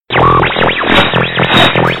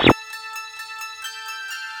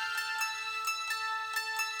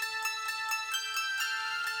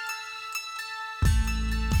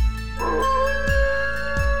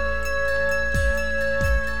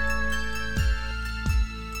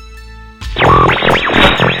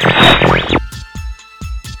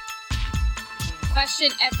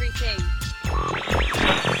question everything.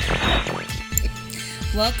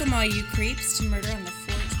 Welcome, all you creeps, to Murder on the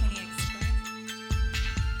 420 Express.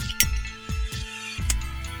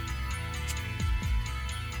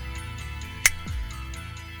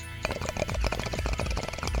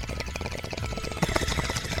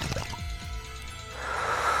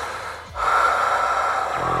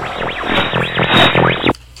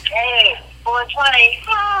 Hey, 420.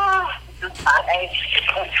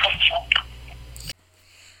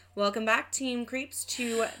 Welcome back, Team Creeps,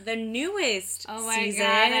 to the newest Oh my season.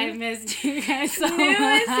 god, I missed you guys so Newest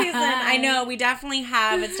much. season. I know, we definitely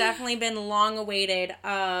have. It's definitely been long awaited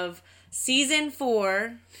of season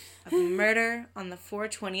 4 of Murder on the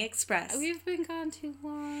 420 Express. We've been gone too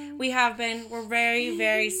long. We have been. We're very,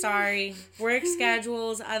 very sorry. Work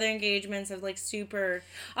schedules, other engagements have like super...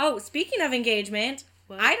 Oh, speaking of engagement,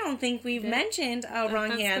 What? I don't think we've mentioned... Oh, wrong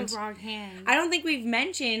That's hand. the wrong hand. I don't think we've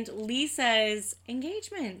mentioned Lisa's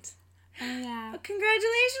engagement. Oh yeah.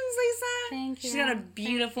 Congratulations, Lisa. Thank you. She's got a Thank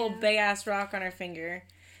beautiful you. big ass rock on her finger.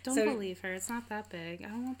 Don't So- believe her. It's not that big. I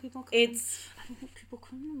don't want people coming. It's... I don't want people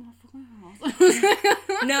coming to my fucking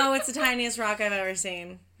house. No, it's the tiniest rock I've ever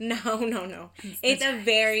seen. No. It's a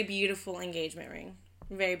very beautiful engagement ring.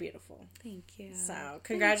 Very beautiful. Thank you. So,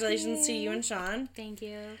 congratulations to you and Sean. Thank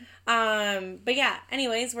you. But yeah,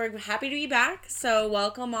 anyways, we're happy to be back. So,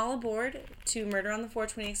 welcome all aboard to Murder on the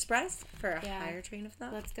 420 Express for a Yeah. higher train of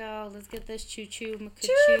thought. Let's go. Let's get this choo-choo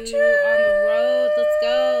Choo-choo. on the road. Let's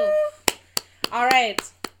go. All right,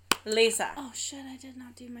 Lisa. Oh shit, I did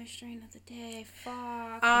not do my strain of the day.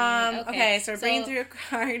 Fuck me. Okay, so we're bringing through a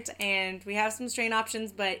cart, and we have some strain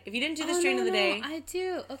options, but if you didn't do the strain of the day... I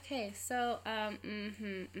do. Okay, so,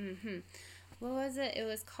 what was it? It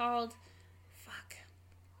was called,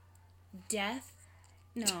 Death?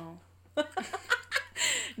 No.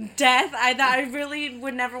 Death. I really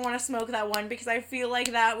would never want to smoke that one because I feel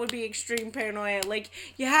like that would be extreme paranoia. Like,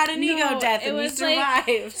 you had an ego death and you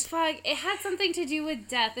survived. Fuck, it had something to do with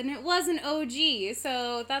death, and it was an OG,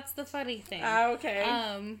 so that's the funny thing. Okay.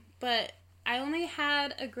 But I only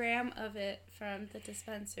had a gram of it from the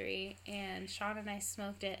dispensary, and Sean and I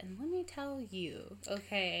smoked it, and let me tell you,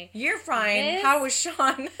 okay. You're fine. This- How was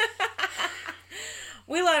Sean?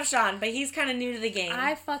 We love Sean, but he's kind of new to the game.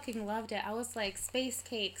 I fucking loved it. I was like, space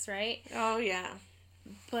cakes, right? Oh, yeah.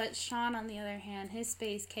 But Sean, on the other hand, his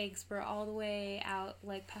space cakes were all the way out,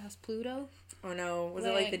 like, past Pluto. Oh, no. Was it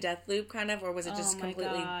like the Like- death loop kind of, or was it just Oh my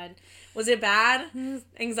completely... god. Was it bad?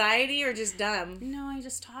 Anxiety or just dumb? No, he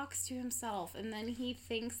just talks to himself, and then he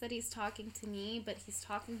thinks that he's talking to me, but he's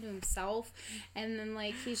talking to himself, and then,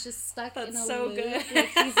 like, he's just stuck in That's a so loop. good. Like,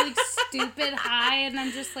 he's, like, stupid high, and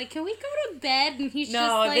I'm just like, can we go to bed? And he's No,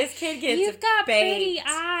 just like, this kid gets you've got pretty baked.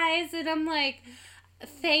 eyes, and I'm like,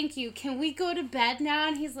 thank you, can we go to bed now?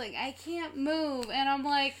 And he's like, I can't move, and I'm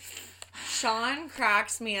like... Sean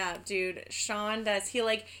cracks me up, dude. Sean does. He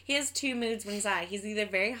has two moods when he's high. He's either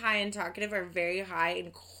very high and talkative or very high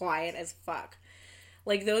and quiet as fuck.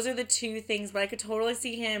 Like, those are the two things, but I could totally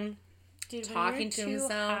see him Dude, talking when to you're too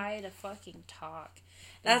himself. high to fucking talk.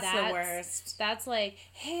 That's the worst. That's like,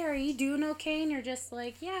 hey, are you doing okay? And you're just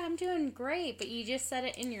like, yeah, I'm doing great. But you just said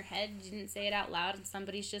it in your head. You didn't say it out loud. And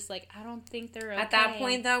somebody's just like, I don't think they're okay. At that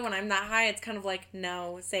point, though, when I'm that high, it's kind of like,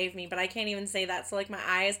 no, save me. But I can't even say that. So, like, my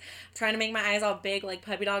eyes, I'm trying to make my eyes all big, like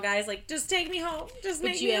puppy dog eyes. Like, just take me home. Just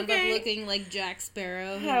make But me you end okay. up looking like Jack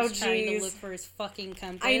Sparrow, who's Oh, trying to jeez. look for his fucking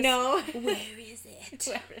compass. I know. Where is it?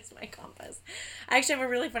 Where is my compass? I actually have a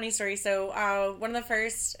really funny story. So, one of the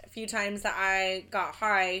first few times that I got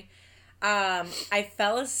high, I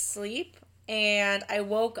fell asleep and I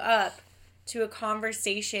woke up to a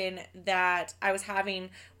conversation that I was having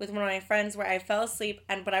with one of my friends where I fell asleep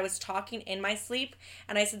but I was talking in my sleep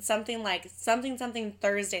and I said something like something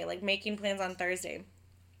Thursday, like making plans on Thursday.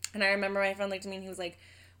 And I remember my friend looked at me and he was like,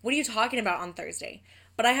 what are you talking about on Thursday?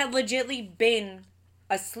 But I had legitly been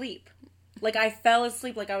asleep. Like, I fell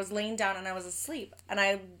asleep, like I was laying down and I was asleep. And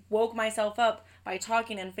I woke myself up by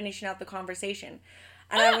talking and finishing out the conversation.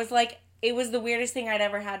 And I was like, it was the weirdest thing I'd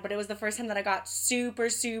ever had, but it was the first time that I got super,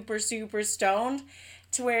 super, super stoned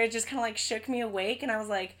to where it just kind of like shook me awake. And I was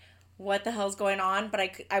like, what the hell's going on? But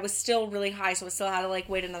I was still really high, so I still had to like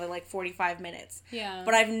wait another like 45 minutes. Yeah.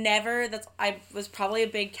 But I was probably a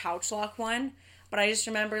big couch lock one. But I just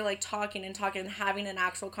remember, like, talking and having an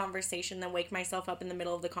actual conversation, then wake myself up in the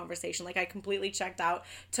middle of the conversation. Like, I completely checked out,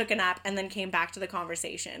 took a nap, and then came back to the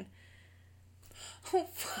conversation.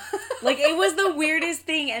 Like, it was the weirdest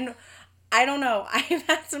thing, and I don't know. I've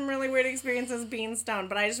had some really weird experiences being stoned,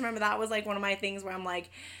 but I just remember that was, like, one of my things where I'm like,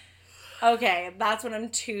 Okay, that's when I'm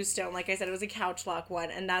too stoned. Like I said, it was a couch lock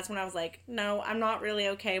one, and that's when I was like, no, I'm not really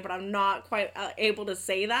okay, but I'm not quite able to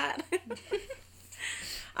say that.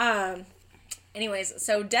 Anyways,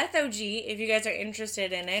 so Death OG, if you guys are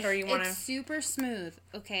interested in it or you want to... It's super smooth,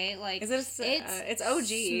 okay? Like, Is it it's OG.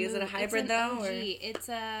 Smooth. Is it a hybrid, though? OG. It's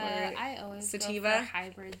I always sativa? go for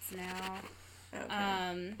hybrids now.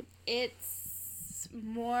 Okay. It's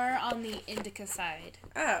more on the indica side.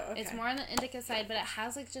 Oh, okay. It's more on the indica side, but it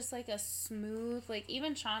has, like, just, like, a smooth... Like,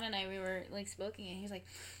 even Sean and I, we were, like, smoking, and he's like,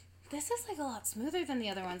 this is, like, a lot smoother than the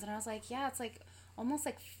other ones. And I was like, yeah, it's, like, almost,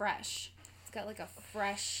 like, fresh. It's got, like, a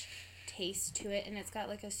fresh... taste to it, and it's got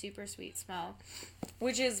like a super sweet smell,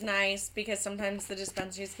 which is nice because sometimes the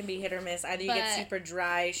dispensaries can be hit or miss. Either you get super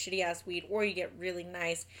dry shitty ass weed, or you get really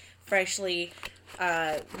nice freshly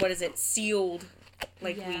sealed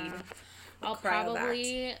weed. I'll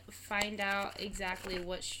probably find out exactly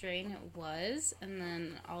what strain it was, and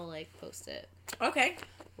then I'll like post it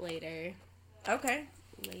later.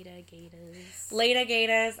 Later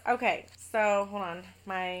gators. Okay, so hold on,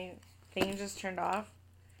 my thing just turned off.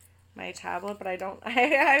 My tablet, but I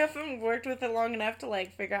haven't worked with it long enough to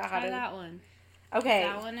like figure out how to. that one. Okay. Is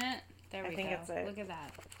that one it? There we go. I think it's it. Look at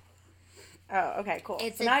that. Oh, okay, cool.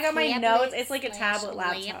 It's so now I got my notes. It's like a tablet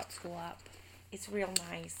laptop. Laptop. It's real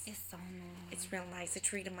nice. It's so nice. It's real nice. I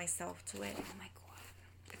treated myself to it. Oh my god.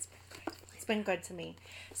 It's been good. It's been good to me.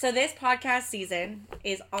 So this podcast season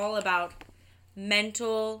is all about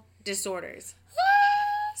mental disorders.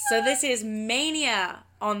 So this is Mania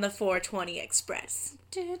on the 420 Express.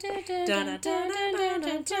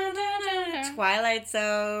 Twilight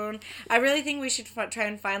Zone. I really think we should try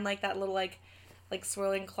and find like that little like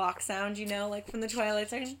swirling clock sound, you know, like from the Twilight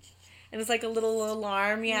Zone. And it's like a little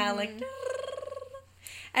alarm, yeah, like.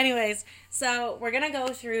 Anyways, so we're gonna go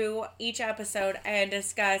through each episode and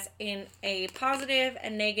discuss in a positive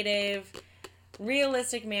and negative,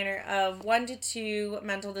 realistic manner of 1 to 2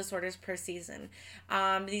 mental disorders per season.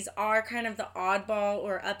 These are kind of the oddball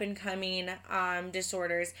or up-and-coming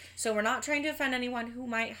disorders. So we're not trying to offend anyone who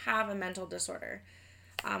might have a mental disorder.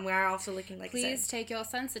 We are also looking like Please take your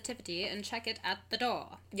sensitivity and check it at the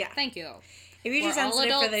door. Yeah. Thank you. If you're too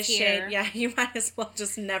sensitive for this shit, yeah, you might as well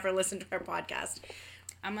just never listen to our podcast.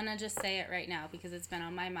 I'm going to just say it right now because it's been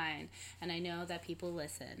on my mind and I know that people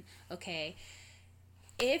listen. Okay.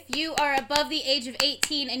 If you are above the age of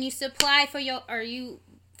 18 and you supply for your, or you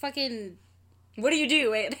fucking... What do you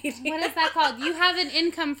do? What is that called? You have an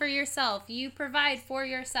income for yourself. You provide for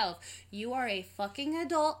yourself. You are a fucking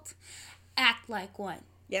adult. Act like one.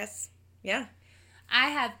 Yes. Yeah. I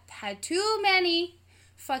have had too many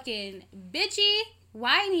fucking bitchy,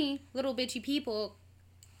 whiny, little bitchy people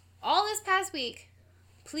all this past week.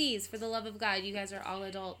 Please, for the love of God, you guys are all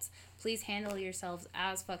adults. Please handle yourselves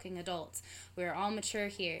as fucking adults. We're all mature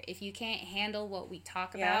here. If you can't handle what we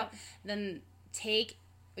talk about, then take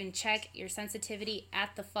and check your sensitivity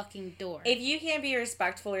at the fucking door. If you can't be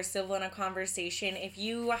respectful or civil in a conversation, if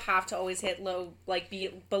you have to always hit low, like be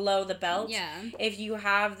below the belt, if you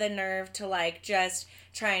have the nerve to like just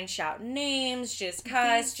try and shout names, just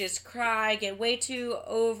cuss, just cry, get way too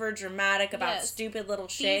over dramatic about stupid little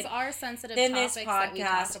shit. These are sensitive then topics. Then this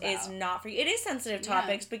podcast is not for you. It is sensitive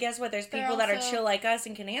topics, but guess what? There's people that are chill like us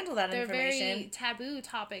and can handle that information. They're very taboo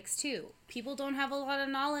topics too. People don't have a lot of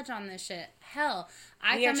knowledge on this shit. Hell,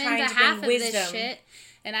 I come into half of this shit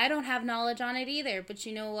and I don't have knowledge on it either. But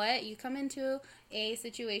you know what? You come into a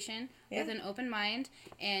situation with an open mind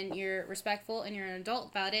and you're respectful and you're an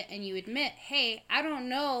adult about it and you admit, hey, I don't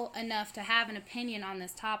know enough to have an opinion on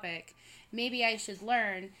this topic. Maybe I should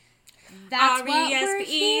learn. That's what we're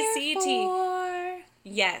here for.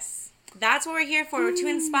 Yes. That's what we're here for, to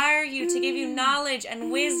inspire you, to give you knowledge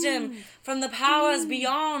and wisdom from the powers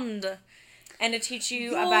beyond. And to teach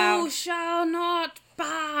you about... You shall not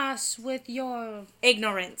pass with your...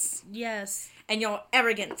 ignorance. Yes. And your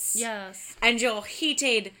arrogance. Yes. And your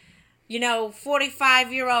heated,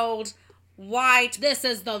 45-year-old white... This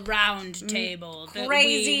is the round table.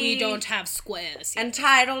 Crazy... We don't have squares here.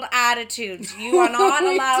 Entitled attitudes. You are not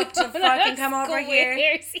allowed to fucking come over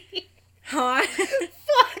here. Huh?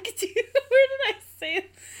 Fuck, dude. Where did I say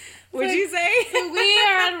it? What'd you say? We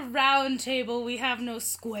are at a round table. We have no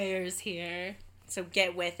squares here. So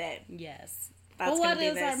get with it. Yes. That's what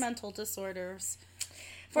is our mental disorders?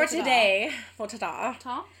 For today.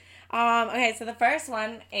 Okay, so the first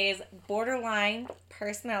one is borderline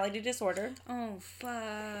personality disorder. Oh,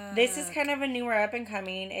 fuck. This is kind of a newer up and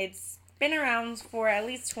coming. It's been around for at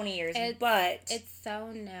least 20 years, but... It's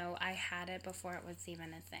so new. I had it before it was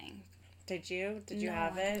even a thing. Did you? Did you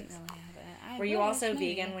have it? I didn't really have it. Were you also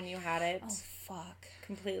vegan when you had it? Oh, fuck.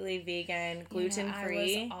 Completely vegan, gluten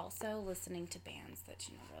free. I was also listening to bands that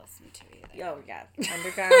you never listened to either. Oh, yeah.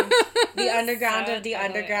 Underground. The underground of the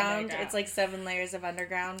underground. It's like 7 layers of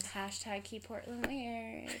underground. Hashtag keep Portland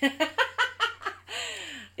weird.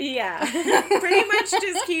 Yeah. Pretty much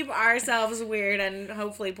just keep ourselves weird, and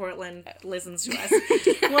hopefully Portland listens to us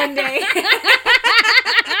one day.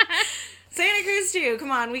 Santa Cruz too. Come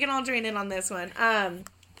on, we can all join in on this one.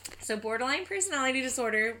 So borderline personality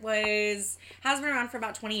disorder has been around for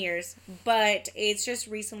about 20 years, but it's just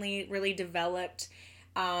recently really developed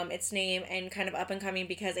its name and kind of up and coming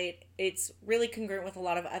because it's really congruent with a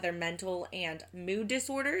lot of other mental and mood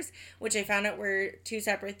disorders, which I found out were 2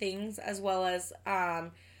 separate things, as well as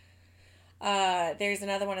there's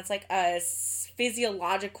another one. It's like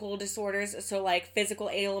physiological disorders. So like physical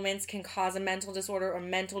ailments can cause a mental disorder, or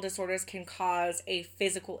mental disorders can cause a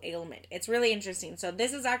physical ailment. It's really interesting. So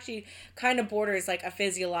this is actually kind of borders like a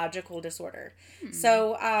physiological disorder.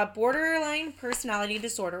 So borderline personality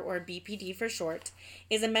disorder, or BPD for short,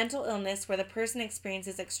 is a mental illness where the person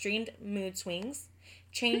experiences extreme mood swings,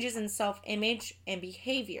 changes in self-image and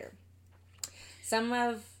behavior. What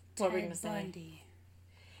were we going to say? Bundy.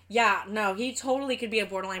 Yeah, no, he totally could be a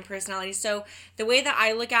borderline personality. So the way that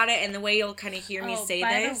I look at it, and the way you'll kind of hear me say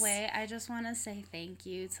by this. the way, I just want to say thank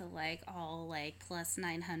you to like all like plus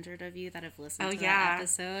 900 of you that have listened to that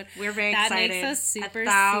episode. We're very excited. That makes us super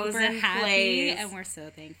happy, plays. And we're so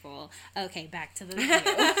thankful. Okay, back to the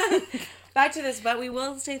video. Back to this, but we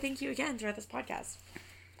will say thank you again throughout this podcast.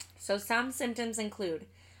 So some symptoms include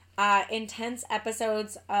intense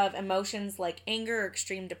episodes of emotions like anger or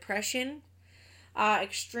extreme depression.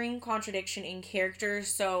 Extreme contradiction in character.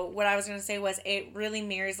 So what I was going to say was it really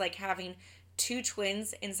mirrors like having 2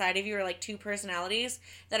 twins inside of you, or like 2 personalities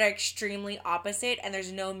that are extremely opposite, and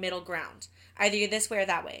there's no middle ground. Either you're this way or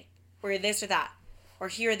that way, or you're this or that, or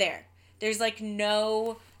here or there. There's like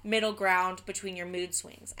no middle ground between your mood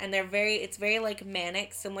swings, and it's very like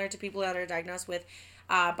manic, similar to people that are diagnosed with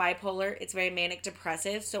bipolar. It's very manic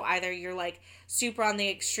depressive. So either you're like super on the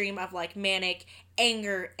extreme of like manic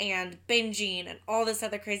anger and binging and all this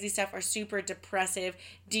other crazy stuff, or super depressive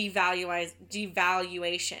devaluation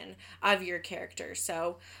of your character.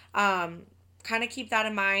 So kind of keep that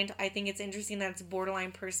in mind. I think it's interesting that it's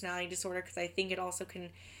borderline personality disorder, because I think it also can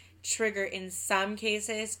trigger in some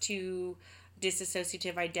cases to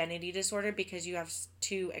dissociative identity disorder, because you have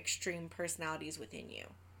 2 extreme personalities within you.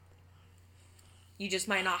 You just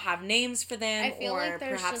might not have names for them, or like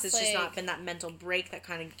perhaps it's just not been that mental break that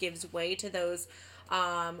kind of gives way to those,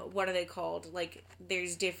 what are they called? Like,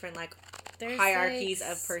 there's different, like, hierarchies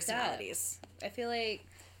of personalities. I feel like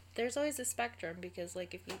there's always a spectrum, because,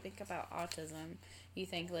 like, if you think about autism, you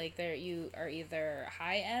think, like, you are either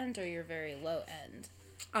high end or you're very low end.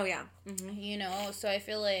 Oh, yeah. Mm-hmm. You know, so I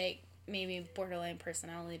feel like maybe borderline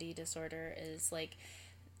personality disorder is, like,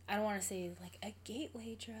 I don't want to say, like, a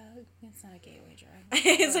gateway drug. It's not a gateway drug.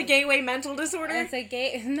 It's a gateway mental disorder? It's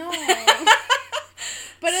a no.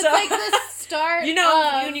 But it's like the start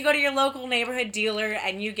when you go to your local neighborhood dealer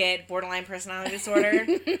and you get borderline personality disorder,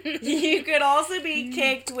 you could also be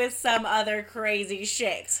kicked with some other crazy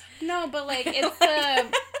shit. No, but, like,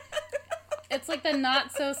 it's like the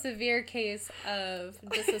not so severe case of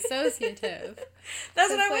dissociative. That's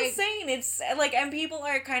what I was saying. It's, like, and people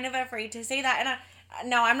are kind of afraid to say that, and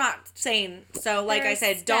no, I'm not saying, so like I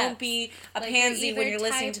said, don't be a pansy when you're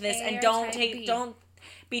listening to this, and don't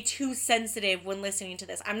be too sensitive when listening to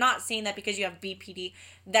this. I'm not saying that because you have BPD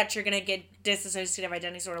that you're going to get dissociative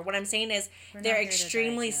identity disorder. What I'm saying is they're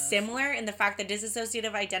extremely similar in the fact that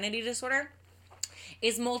dissociative identity disorder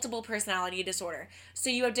is multiple personality disorder. So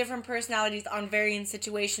you have different personalities on varying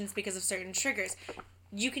situations because of certain triggers.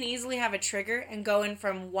 You can easily have a trigger and go in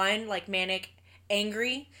from one, like manic,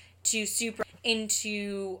 angry, to super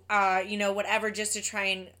into whatever, just to try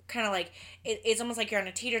and kind of like it's almost like you're on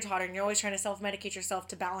a teeter-totter and you're always trying to self-medicate yourself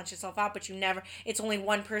to balance yourself out, but it's only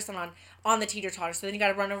one person on the teeter-totter, so then you got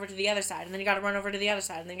to run over to the other side, and then you got to run over to the other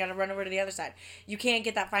side, and then you got to run over to the other side. You can't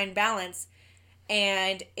get that fine balance,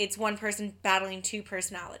 and it's one person battling 2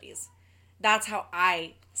 personalities. That's how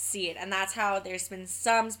I see it, and that's how there's been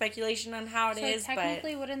some speculation on how it is. So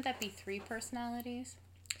technically, wouldn't that be 3 personalities?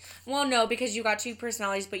 Well, no, because you got 2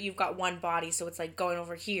 personalities, but you've got one body, so it's like going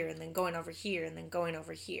over here, and then going over here, and then going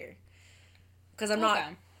over here. Because I'm not...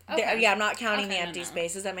 Okay. I'm not counting the empty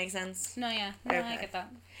space. Does that make sense? No, yeah. No, okay. I get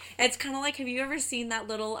that. It's kind of like, have you ever seen that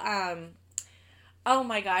little, oh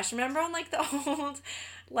my gosh, remember on, like, the old,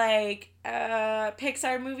 like,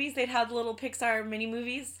 Pixar movies? They'd have little Pixar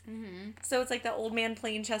mini-movies? Mm-hmm. So it's like the old man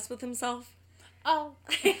playing chess with himself. Oh.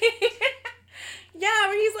 Yeah,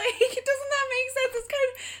 where he's like, doesn't that make sense? It's kind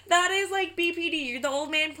of, that is like BPD. You're the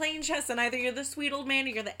old man playing chess, and either you're the sweet old man or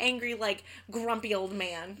you're the angry, like, grumpy old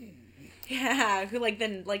man. Yeah, who, like,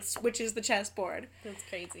 then, like, switches the chessboard. That's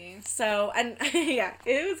crazy. So, and, yeah,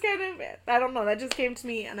 it was kind of, I don't know, that just came to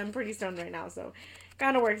me, and I'm pretty stoned right now, so,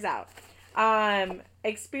 kind of works out.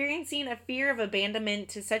 Experiencing a fear of abandonment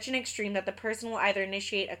to such an extreme that the person will either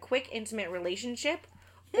initiate a quick, intimate relationship,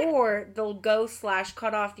 or they'll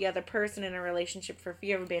cut off the other person in a relationship for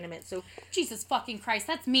fear of abandonment. So, Jesus fucking Christ,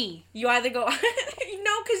 that's me. You either go,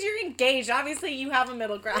 no, because you're engaged. Obviously, you have a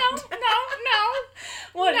middle ground. No.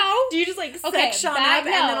 What? No. Do you just, like, sex Sean up, and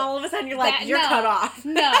then all of a sudden you're like, you're cut off?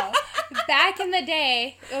 No. Back in the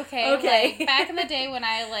day, okay. Like, back in the day when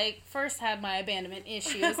I, like, first had my abandonment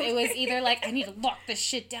issues, it was either, like, I need to lock this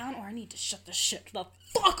shit down, or I need to shut the shit the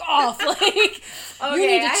fuck off. Like, you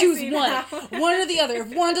need to choose one or the other.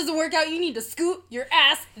 If one doesn't work out, you need to scoot your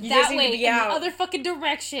ass that way in the other fucking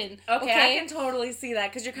direction. Okay, I can totally see that,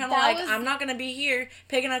 because you're kind of like, I'm not going to be here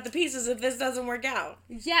picking up the pieces if this doesn't work out.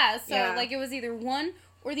 Yeah, so, like, it was either one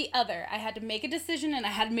or the other. I had to make a decision, and I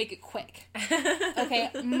had to make it quick. Okay,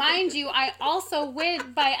 mind you, I also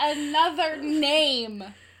went by another name.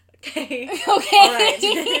 Okay. Okay. All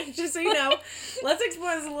right. Just so you know, let's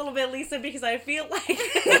explore this a little bit, Lisa, because I feel like...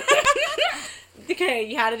 Okay,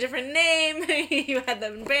 you had a different name. You had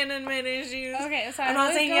the abandonment issues. Okay, so I'm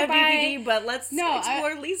not saying you have BPD, but let's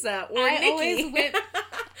explore Lisa or Nikki. Always went... Or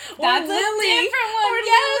That's Lily. a different one. Or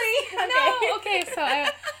yes. Lily. No. Okay, so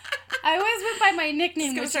I always went by my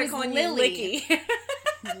nickname, which was Lily. You Licky.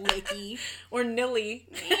 Licky. Or Nilly.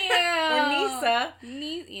 Ew. Or Nisa.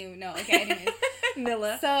 Ew. No, okay, anyways.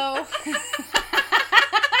 Nilla. So...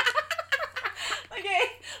 Okay,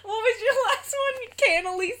 what was your last one?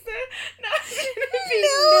 Canalisa? No, it's gonna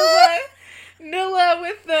be Nilla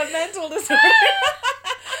with the mental disorder.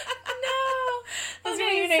 No. That's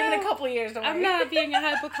gonna be your name in a couple years, don't worry. I'm not being a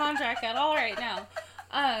hypochondriac at all right now.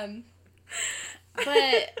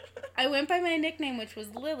 But I went by my nickname, which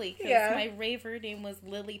was Lily, because my raver name was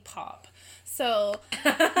Lily Pop. So,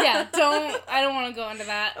 yeah, I don't want to go into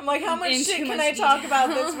that. I'm like, how much shit can I talk about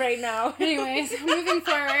this right now? Anyways, moving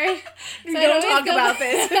forward. So don't talk about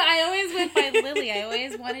this. I always went by Lily. I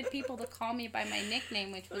always wanted people to call me by my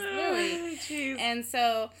nickname, which was Lily. Jeez. And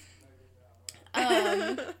so...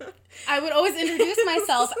 I would always introduce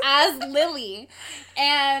myself as Lily,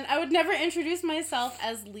 and I would never introduce myself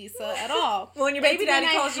as Lisa at all. Well, and your baby daddy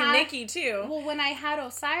calls you Nikki, too. Well, when I had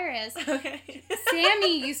Osiris, okay.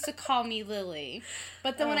 Sammy used to call me Lily.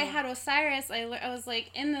 But then when I had Osiris, I was, like,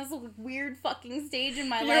 in this weird fucking stage in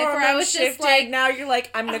my life where I was just, like... Now you're like,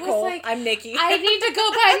 I'm Nicole, like, I'm Nikki. I need to go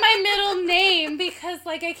by my middle name because,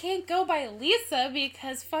 like, I can't go by Lisa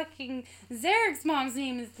because fucking Zarek's mom's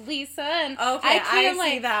name is Lisa, and I can't, I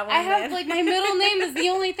see that one. I have, like, my middle name is the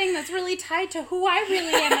only thing that's really tied to who I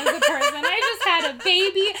really am as a person. I just had a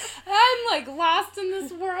baby. I'm, like, lost in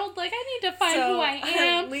this world. Like, I need to find who I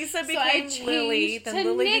am. Lisa became Lily, then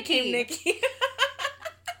Lily became Nikki.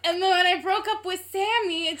 And then when I broke up with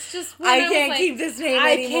Sammy, it's just when I can't keep this name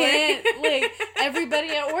anymore. I can't, like, everybody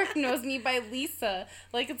at work knows me by Lisa.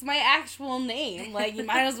 Like, it's my actual name. Like, you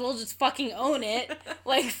might as well just fucking own it.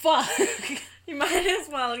 Like, fuck. You might as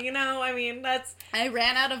well, you know, I mean, that's... I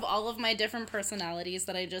ran out of all of my different personalities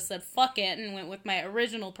that I just said, fuck it, and went with my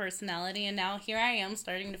original personality, and now here I am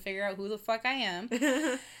starting to figure out who the fuck I am.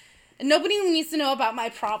 Nobody needs to know about my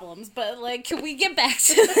problems, but, like, can we get back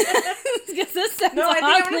to this? Because this sounds No, I think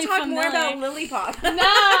I want to talk familiar. more about Lily Pop.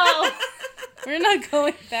 No! We're not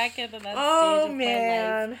going back into that stage of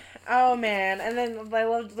my life. Oh, man. And then I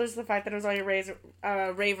loved just the fact that it was all your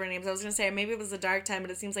raver names. I was going to say, maybe it was a dark time,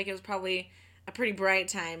 but it seems like it was probably a pretty bright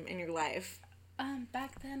time in your life.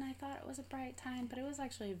 Back then I thought it was a bright time, but it was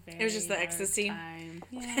actually a very It was just the ecstasy. Time.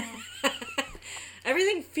 Yeah.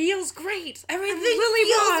 Everything feels great. Everything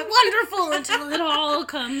feels wonderful until it all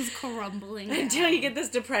comes crumbling down. Until you get this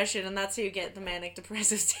depression, and that's how you get the manic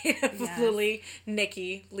depressive state of Lily,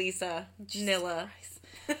 Nikki, Lisa, Nilla.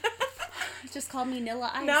 Just called me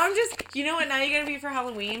Nilla Ice. No, I'm just... You know what now you're going to be for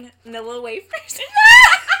Halloween? Nilla wafers.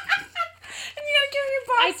 And you gotta give me your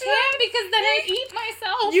box. I can't because then I eat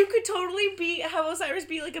myself. You could totally have Osiris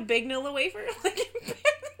be like a big Nilla wafer. Like,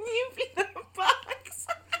 you be the box.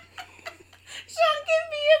 Sean can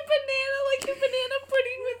be a banana, like a banana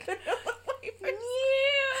pudding with vanilla wafers.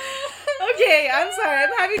 Yeah. Okay, I'm sorry.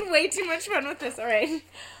 I'm having way too much fun with this. All right.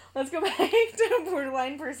 Let's go back to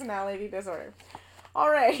borderline personality disorder. All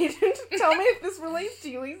right. Tell me if this relates to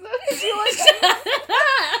you, Lisa. I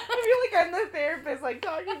feel like I'm the therapist, like,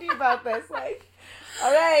 talking to you about this. Like,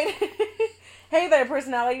 all right. Hey there,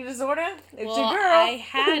 personality disorder. It's your girl, I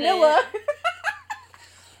had Nilla.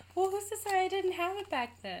 Well, who's to say I didn't have it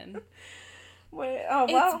back then? Wait, oh,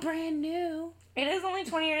 well. It's brand new. It is only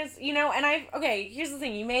 20 years, and okay, here's the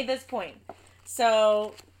thing. You made this point.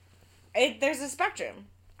 So, there's a spectrum.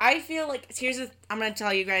 I feel like, I'm going to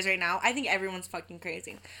tell you guys right now, I think everyone's fucking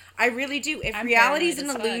crazy. I really do. If reality is an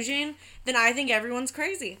illusion, then I think everyone's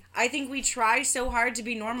crazy. I think we try so hard to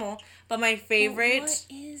be normal, but my favorite... But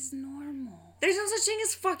what is normal? There's no such thing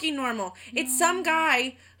as fucking normal. No. It's some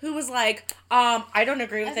guy who was like, I don't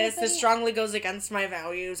agree with this. This strongly goes against my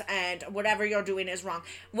values, and whatever you're doing is wrong.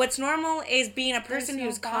 What's normal is being a person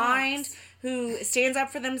who's kind, who stands up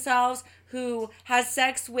for themselves, who has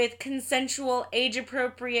sex with consensual,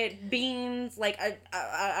 age-appropriate beings, like,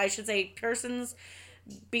 I should say persons.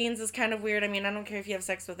 Beings is kind of weird. I mean, I don't care if you have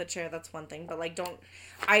sex with a chair, that's one thing, but, like,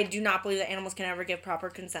 I do not believe that animals can ever give proper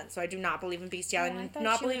consent, so I do not believe in bestiality, and do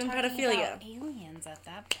not believe in pedophilia. About aliens at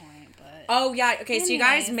that point, but... Oh, yeah, okay, so you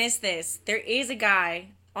guys missed this. There is a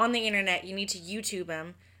guy on the internet, you need to YouTube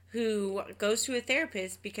him, who goes to a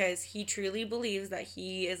therapist because he truly believes that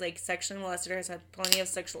he is, like, sexually molested or has had plenty of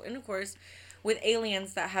sexual intercourse with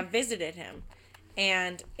aliens that have visited him.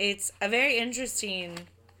 And it's a very interesting...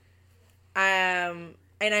 and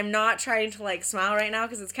I'm not trying to, like, smile right now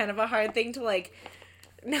because it's kind of a hard thing to, like,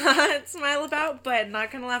 not smile about, but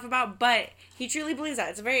not gonna laugh about. But he truly believes that.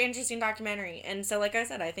 It's a very interesting documentary. And so, like I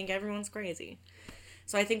said, I think everyone's crazy.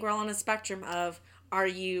 So I think we're all on a spectrum of, are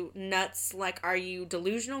you nuts? Like, are you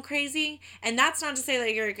delusional crazy? And that's not to say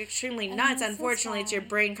that you're extremely nuts. Unfortunately, it's your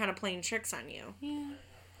brain kind of playing tricks on you. Yeah.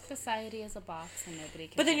 Society is a box and nobody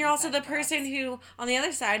can... But then you're also the person who, on the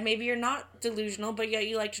other side, maybe you're not delusional, but yet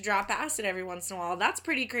you like to drop acid every once in a while. That's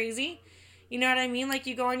pretty crazy. You know what I mean? Like,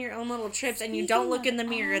 you go on your own little trips and you don't look in the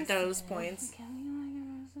mirror at those points.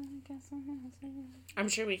 I'm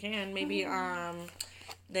sure we can. Maybe,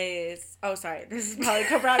 this... Oh, sorry. This is probably a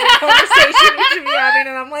conversation we should be having,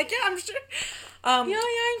 and I'm like, yeah, I'm sure... I'm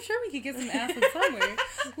sure we could get some acid somewhere.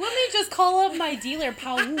 Let me just call up my dealer,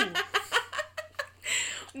 Paul.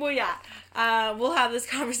 Well, yeah. We'll have this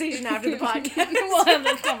conversation after the podcast. We'll have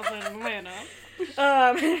this conversation later.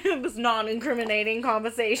 This non-incriminating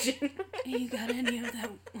conversation. Hey, you got any of that,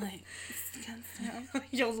 like,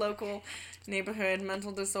 your local neighborhood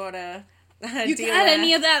mental disorder you dealer. Got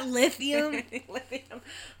any of that lithium? Lithium.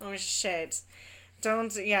 Oh, shit.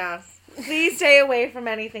 Don't, yeah. Please stay away from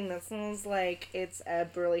anything that smells like it's a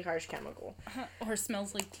really harsh chemical. Or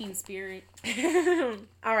smells like Teen Spirit.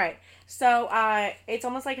 Alright. So, it's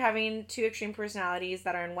almost like having two extreme personalities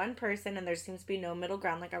that are in one person, and there seems to be no middle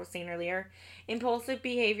ground, like I was saying earlier. Impulsive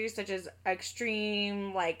behaviors such as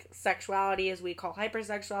extreme, like, sexuality, as we call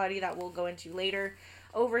hypersexuality, that we'll go into later.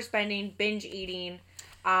 Overspending, binge eating,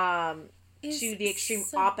 to the extreme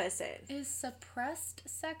opposite. Is suppressed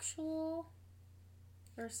sexual...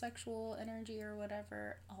 or sexual energy or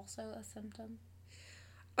whatever also a symptom?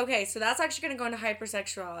 Okay, so that's actually going to go into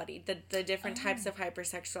hypersexuality, the different types of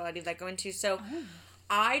hypersexuality that go into. So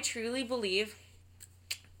I truly believe,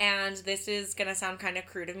 and this is going to sound kind of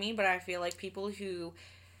crude of me, but I feel like people who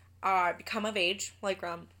become of age, like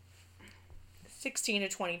around 16 to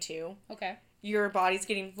 22, okay, your body's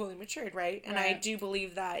getting fully matured, right? And I do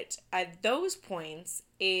believe that at those points,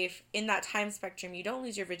 if in that time spectrum you don't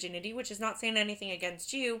lose your virginity, which is not saying anything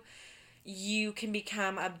against you, you can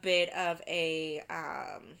become a bit of a,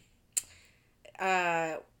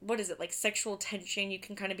 what is it, like sexual tension. You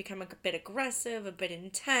can kind of become a bit aggressive, a bit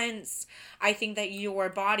intense. I think that your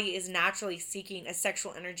body is naturally seeking a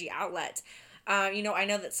sexual energy outlet. I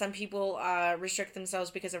know that some people restrict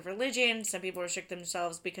themselves because of religion. Some people restrict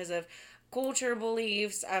themselves because of culture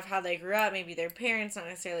beliefs, of how they grew up, maybe their parents, not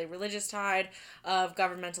necessarily religious tied, of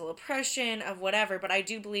governmental oppression, of whatever. But I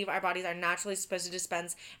do believe our bodies are naturally supposed to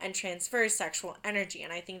dispense and transfer sexual energy.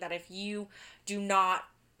 And I think that if you do not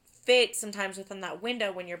fit sometimes within that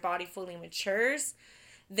window when your body fully matures,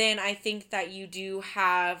 then I think that you do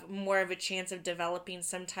have more of a chance of developing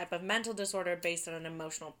some type of mental disorder based on an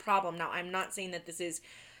emotional problem. Now, I'm not saying that this is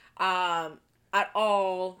at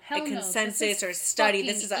all a consensus or study.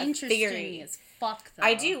 This is a theory. As fuck, though.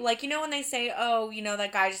 I do. Like, when they say, oh,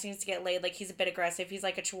 that guy just needs to get laid, like, he's a bit aggressive. He's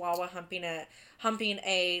like a chihuahua humping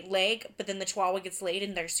a leg, but then the chihuahua gets laid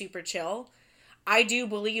and they're super chill. I do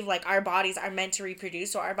believe, like, our bodies are meant to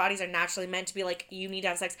reproduce, so our bodies are naturally meant to be, like, you need to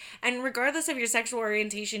have sex. And regardless of your sexual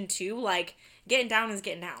orientation, too, like, getting down is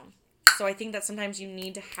getting down. So I think that sometimes you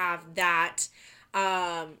need to have that,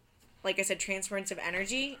 like I said, transference of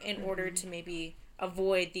energy in order to maybe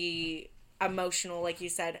avoid the emotional, like you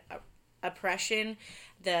said, oppression,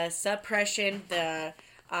 the suppression, the,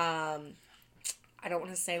 I don't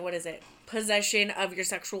want to say, what is it? Possession of your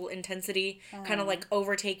sexual intensity kind of like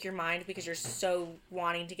overtake your mind because you're so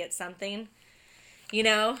wanting to get something, you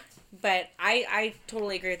know? But I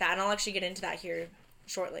totally agree with that. And I'll actually get into that here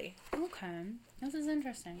shortly. Okay. This is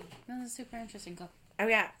interesting. This is super interesting. Go. Oh,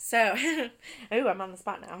 yeah. So, I'm on the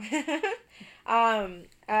spot now.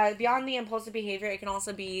 Beyond the impulsive behavior, it can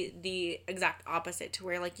also be the exact opposite to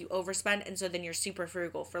where, like, you overspend, and so then you're super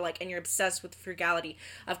frugal for, like, and you're obsessed with frugality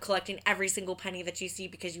of collecting every single penny that you see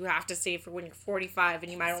because you have to save for when you're 45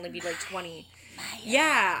 and you might only be, like, 20.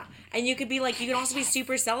 Yeah. And you could be, like, you can also be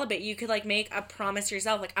super celibate. You could, like, make a promise to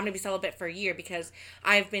yourself, like, I'm going to be celibate for a year because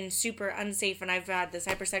I've been super unsafe and I've had this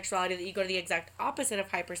hypersexuality that you go to the exact opposite of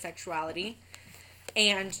hypersexuality.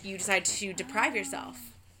 And you decide to deprive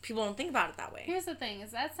yourself. People don't think about it that way. Here's the thing,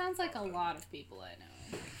 is that sounds like a lot of people I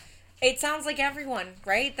know. It sounds like everyone,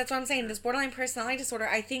 right? That's what I'm saying. This borderline personality disorder,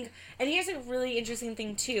 I think, and here's a really interesting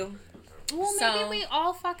thing, too. Well, maybe we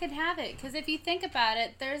all fucking have it. Because if you think about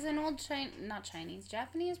it, there's an old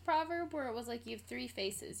Japanese proverb where it was like you have three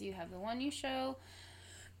faces. You have the one you show...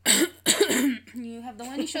 you have the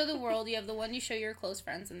one you show the world, you have the one you show your close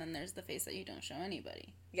friends, and then there's the face that you don't show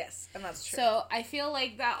anybody. Yes, and that's true. So I feel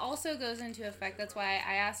like that also goes into effect. That's why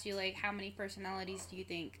I asked you, like, how many personalities do you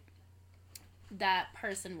think that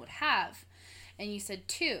person would have? And you said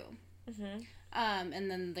 2. Mm-hmm. And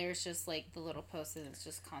then there's just, like, the little post and it's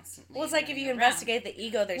just constantly... Well, it's like if you investigate the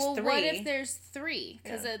ego, there's 3. Well, what if there's 3?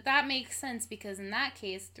 Because that makes sense, because in that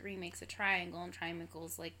case, 3 makes a triangle, and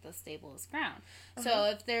triangle's, like, the stablest ground. Uh-huh. So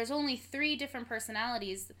if there's only 3 different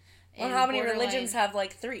personalities... Well, how many religions have,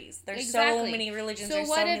 like, 3s? There's so many religions. So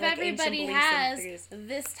what if everybody has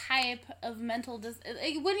this type of mental...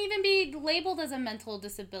 it wouldn't even be labeled as a mental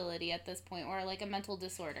disability at this point, or, like, a mental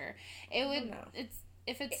disorder. It would...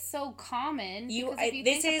 If it's so common, if you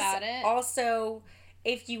think about it... Also,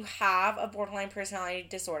 if you have a borderline personality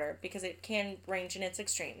disorder, because it can range in its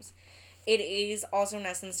extremes, it is also, in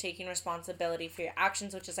essence, taking responsibility for your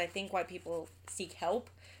actions, which is, I think, why people seek help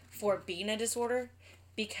for being a disorder,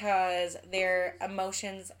 because their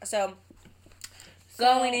emotions... So,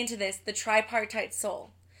 going into this, the tripartite soul.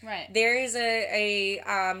 Right. There is a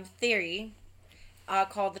theory...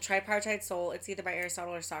 called the tripartite soul. It's either by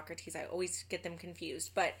Aristotle or Socrates. I always get them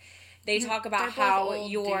confused, but they talk about how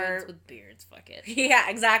dudes with beards. Fuck it. Yeah,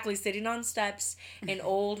 exactly. Sitting on steps in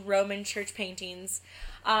old Roman church paintings.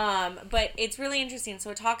 But it's really interesting.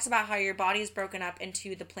 So it talks about how your body is broken up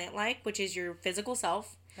into the plant-like, which is your physical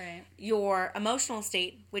self. Right. Your emotional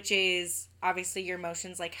state, which is obviously your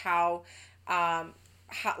emotions, like how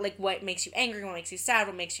like what makes you angry, what makes you sad,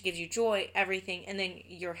 what gives you joy, everything, and then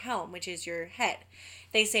your helm, which is your head.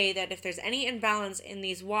 They say that if there's any imbalance in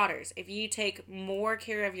these waters, if you take more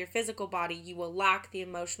care of your physical body, you will lack the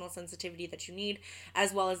emotional sensitivity that you need,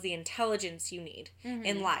 as well as the intelligence you need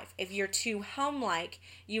in life. If you're too helm-like,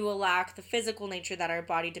 you will lack the physical nature that our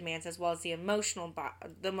body demands, as well as the emotional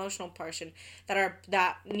portion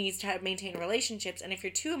that needs to maintain relationships. And if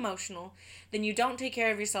you're too emotional, then you don't take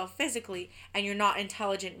care of yourself physically, and you're not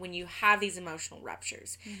intelligent when you have these emotional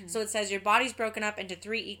ruptures. So it says your body's broken up into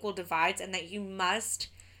 3 equal divides, and that you must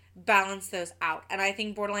balance those out. And I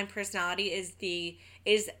think borderline personality is the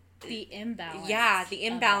imbalance. Yeah, the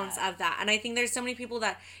imbalance of that. And I think there's so many people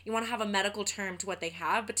that you want to have a medical term to what they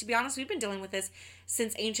have, but to be honest, we've been dealing with this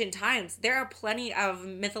since ancient times. There are plenty of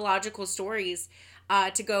mythological stories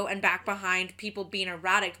to go and back behind people being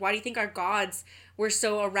erratic. Why do you think our gods were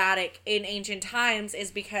so erratic in ancient times?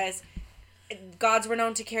 Is because gods were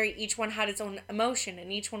known to carry, each one had its own emotion,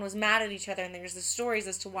 and each one was mad at each other, and there's the stories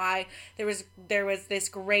as to why there was this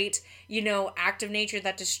great, act of nature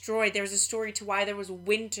that destroyed. There was a story to why there was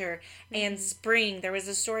winter and spring. There was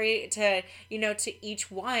a story to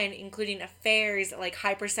each one, including affairs, like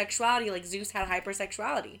hypersexuality, like Zeus had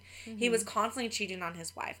hypersexuality. He was constantly cheating on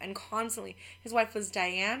his wife, and constantly, his wife was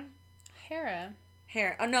Diane? Hera.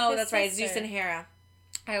 Oh, no, that's right, Zeus and Hera.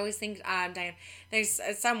 I always think Diane. There's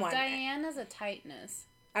someone. Diane is a Titaness.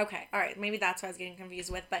 Okay, all right. Maybe that's what I was getting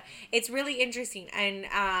confused with. But it's really interesting. And,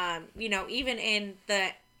 even in the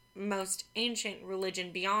most ancient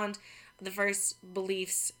religion, beyond the first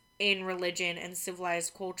beliefs in religion and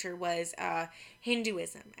civilized culture, was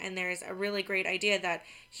Hinduism. And there's a really great idea that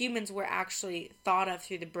humans were actually thought of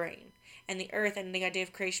through the brain. And the earth and the idea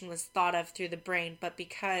of creation was thought of through the brain. But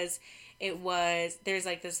because there's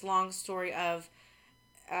like this long story of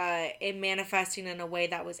it manifesting in a way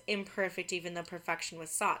that was imperfect, even though perfection was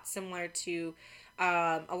sought. Similar to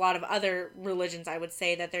a lot of other religions, I would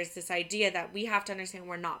say that there's this idea that we have to understand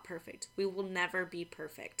we're not perfect. We will never be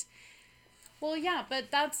perfect. Well, yeah, but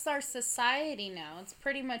that's our society now. It's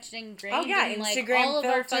pretty much ingrained in like Instagram all of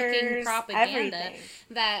filters, our fucking propaganda everything.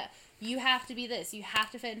 that you have to be this, you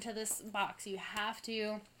have to fit into this box, you have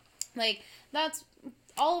to, like, that's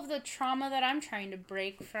all of the trauma that I'm trying to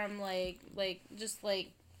break from, like just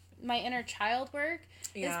like my inner child work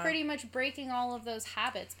is pretty much breaking all of those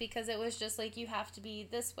habits, because it was just like, you have to be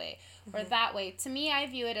this way or that way. To me, I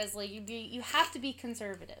view it as like, you have to be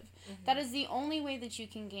conservative. That is the only way that you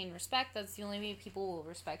can gain respect. That's the only way people will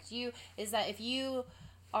respect you, is that if you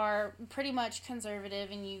are pretty much conservative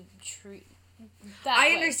and you treat that I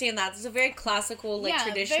way. understand that. It's a very classical, like,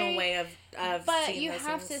 traditional way of but seeing you those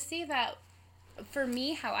have things. to see that, for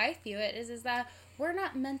me, how I view it is that we're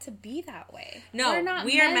not meant to be that way. No,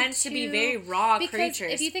 we are meant to be very raw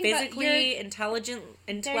creatures. If you think physically intelligent,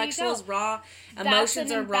 intellectuals raw,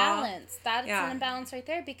 emotions are raw. That's an imbalance right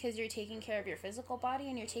there, because you're taking care of your physical body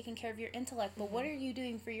and you're taking care of your intellect. But what are you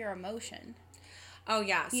doing for your emotion? Oh,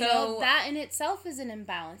 yeah. You know, that in itself is an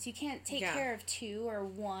imbalance. You can't take care of 2 or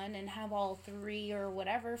 1 and have all 3 or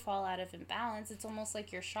whatever fall out of imbalance. It's almost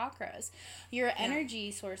like your chakras. Your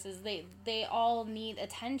energy sources, they all need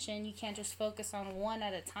attention. You can't just focus on one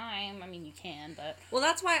at a time. I mean, you can, but... Well,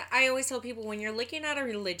 that's why I always tell people, when you're looking at a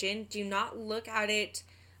religion, do not look at it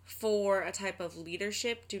for a type of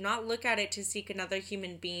leadership. Do not look at it to seek another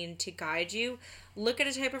human being to guide you. Look at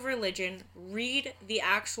a type of religion, read the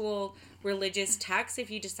actual religious text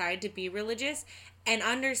if you decide to be religious, and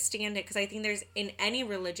understand it, because I think there's, in any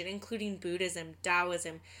religion, including Buddhism,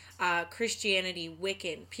 Taoism, Christianity,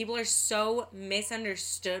 Wiccan, people are so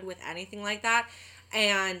misunderstood with anything like that.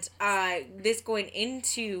 And this going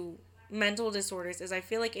into mental disorders is, I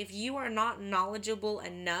feel like if you are not knowledgeable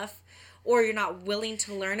enough, or you're not willing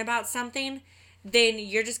to learn about something, then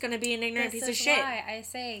you're just going to be an ignorant piece of shit. This is why I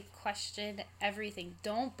say question everything.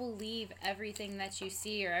 Don't believe everything that you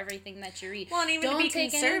see or everything that you read. Well, and even don't to be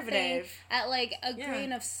take conservative. At, like, a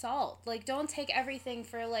grain of salt. Like, don't take everything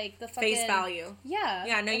for, like, the fucking... face value. Yeah.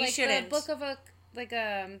 Yeah, no, you shouldn't. The book of a... Like,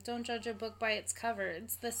 don't judge a book by its cover.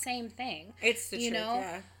 It's the same thing. It's the truth, know?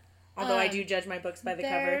 yeah. Although I do judge my books by the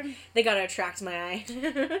cover. They gotta attract my eye.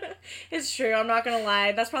 It's true, I'm not gonna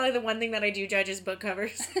lie. That's probably the one thing that I do judge is book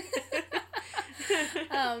covers.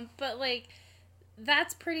 But, like,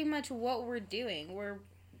 that's pretty much what we're doing. We're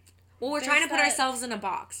trying to put ourselves in a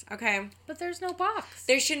box, okay? But there's no box.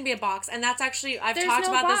 There shouldn't be a box. And that's actually, I've talked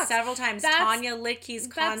about this several times. Tanya Littke's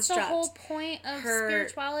construct. That's the whole point of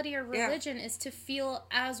spirituality or religion, is to feel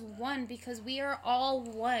as one, because we are all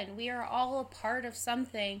one. We are all a part of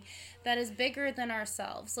something that is bigger than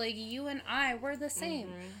ourselves. Like, you and I, we're the same.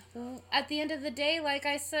 At the end of the day, like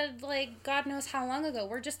I said, like, God knows how long ago,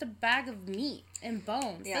 we're just a bag of meat and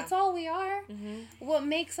bones. Yeah. That's all we are. What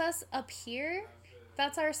makes us up here...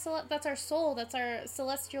 That's our soul. That's our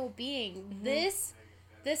celestial being. This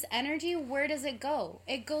energy, where does it go?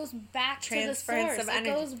 It goes back to the source. It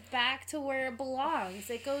goes back to where it belongs.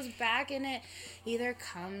 It goes back, and it either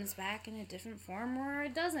comes back in a different form or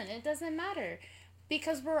it doesn't. It doesn't matter,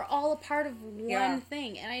 because we're all a part of one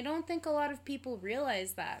thing. And I don't think a lot of people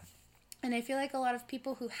realize that. And I feel like a lot of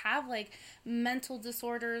people who have, like, mental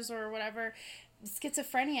disorders or whatever,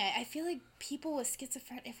 schizophrenia, I feel like people with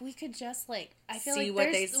schizophrenia, if we could just, like, I feel see like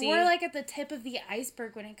what they see. We're, like, at the tip of the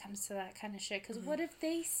iceberg when it comes to that kind of shit. Because what if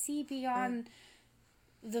they see beyond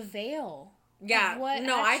the veil? Yeah,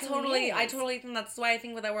 no, I totally think that's why I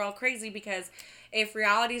think that we're all crazy, because if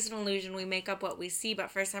reality is an illusion, we make up what we see. But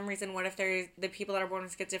for some reason, what if the people that are born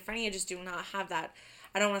with schizophrenia just do not have that,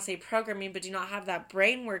 I don't want to say programming, but do not have that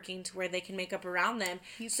brain working to where they can make up around them,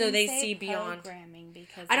 so they see beyond.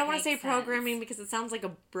 Because I don't want to say programming because it sounds like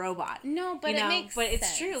a robot. No, but it makes sense.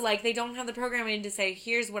 It's true. Like, they don't have the programming to say,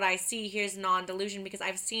 here's what I see, here's non-delusion, because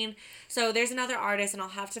I've seen, so there's another artist, and I'll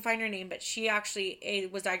have to find her name, but she actually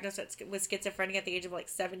was diagnosed with schizophrenia at the age of, like,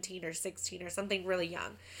 17 or 16 or something really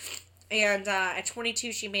young. And at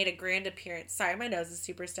 22, she made a grand appearance. Sorry, my nose is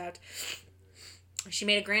super stuffed. She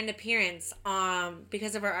made a grand appearance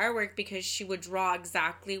because of her artwork, because she would draw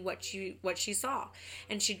exactly what she saw,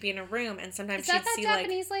 and she'd be in a room, and sometimes she'd see, like,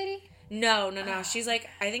 Japanese lady? No. She's, like,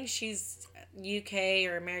 I think she's UK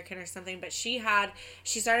or American or something, but she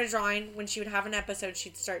started drawing. When she would have an episode,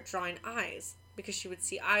 she'd start drawing eyes, because she would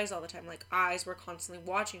see eyes all the time, like, eyes were constantly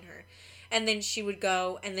watching her. And then she would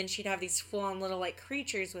go, and then she'd have these full-on little, like,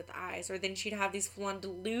 creatures with eyes, or then she'd have these full-on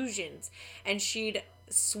delusions, and she'd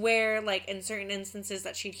swear, like, in certain instances,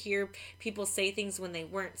 that she'd hear people say things when they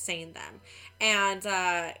weren't saying them. And,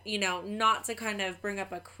 not to kind of bring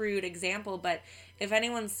up a crude example, but if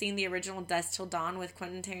anyone's seen the original Dusk Till Dawn with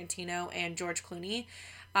Quentin Tarantino and George Clooney,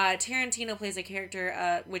 Tarantino plays a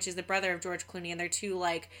character, which is the brother of George Clooney, and they're two,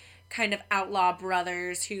 like, kind of outlaw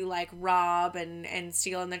brothers who like rob and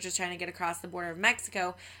steal, and they're just trying to get across the border of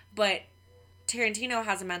Mexico. But Tarantino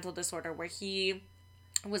has a mental disorder where he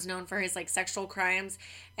was known for his like sexual crimes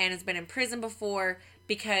and has been in prison before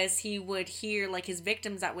because he would hear like his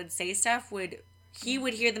victims that would say stuff he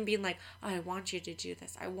would hear them being like, oh, I want you to do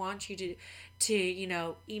this. I want you to you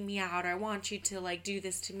know, eat me out. Or I want you to, like, do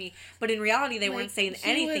this to me. But in reality, they weren't saying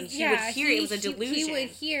anything. He would hear it was a delusion. He would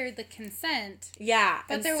hear the consent. Yeah.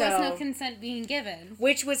 But there was no consent being given.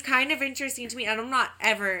 Which was kind of interesting to me. And I'm not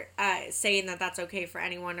ever saying that that's okay for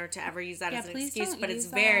anyone or to ever use that as an excuse. But it's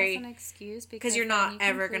very... as an excuse because you're not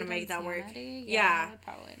ever going to make that work. Yeah.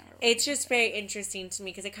 Probably never. It's just very interesting to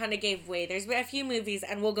me because it kind of gave way. There's a few movies,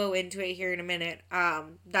 and we'll go into it here in a minute,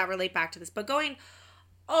 that relate back to this. But going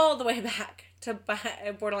all the way back to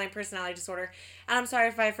borderline personality disorder, and I'm sorry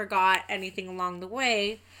if I forgot anything along the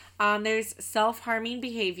way, there's self-harming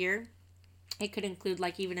behavior. It could include,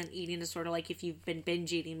 like, even an eating disorder. Like, if you've been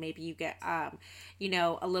binge eating, maybe you get, you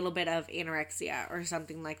know, a little bit of anorexia or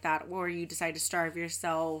something like that. Or you decide to starve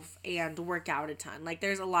yourself and work out a ton. Like,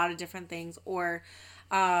 there's a lot of different things. Or,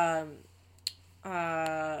 what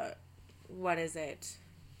is it?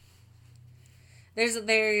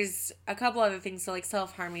 There's a couple other things. So, like,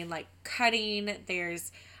 self-harming, like cutting.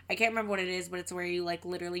 I can't remember what it is, but it's where you, like,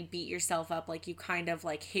 literally beat yourself up. Like, you kind of,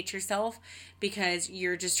 like, hit yourself because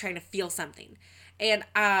you're just trying to feel something. And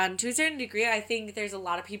to a certain degree, I think there's a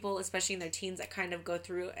lot of people, especially in their teens, that kind of go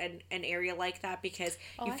through an area like that because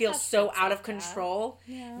you feel so out of control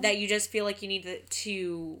that you just feel like you need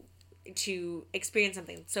to experience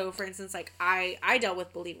something. So, for instance, like, I dealt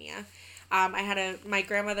with bulimia. My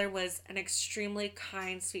grandmother was an extremely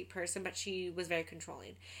kind, sweet person, but she was very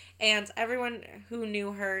controlling. And everyone who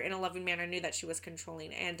knew her in a loving manner knew that she was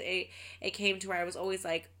controlling. And it came to where I was always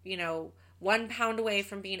like, you know, 1 pound away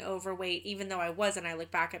from being overweight, even though I wasn't. I look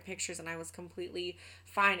back at pictures and I was completely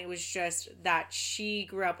fine. It was just that she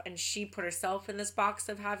grew up and she put herself in this box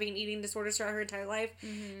of having eating disorders throughout her entire life,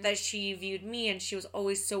 that she viewed me, and she was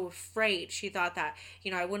always so afraid. She thought that,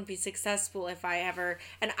 you know, I wouldn't be successful if I ever,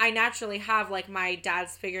 and I naturally have like my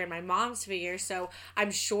dad's figure and my mom's figure, so I'm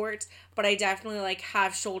short, but I definitely like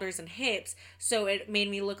have shoulders and hips, so it made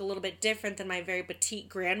me look a little bit different than my very petite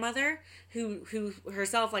grandmother who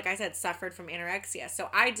herself, like I said, suffered from anorexia. So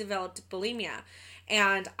I developed bulimia,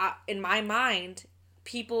 and in my mind,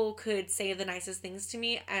 people could say the nicest things to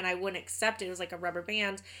me and I wouldn't accept it. It was like a rubber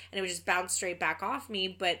band and it would just bounce straight back off me,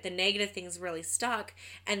 but the negative things really stuck.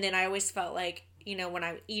 And then I always felt like, you know, when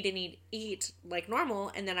I would eat like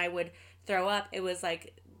normal and then I would throw up, it was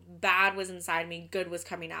like bad was inside me, good was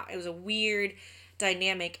coming out. It was a weird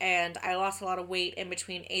dynamic, and I lost a lot of weight in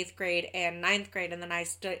between 8th grade and 9th grade, and then I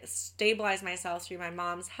stabilized myself through my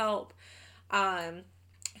mom's help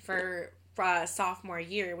for sophomore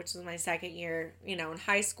year, which was my second year, you know, in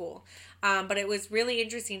high school. But it was really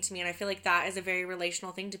interesting to me, and I feel like that is a very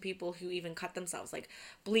relational thing to people who even cut themselves. Like,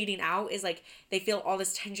 bleeding out is like, they feel all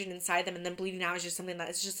this tension inside them, and then bleeding out is just something that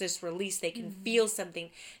it's just this release. They can feel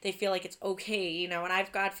something. They feel like it's okay, you know, and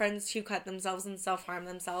I've got friends who cut themselves and self-harm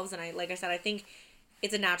themselves, and like I said, I think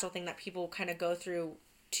it's a natural thing that people kind of go through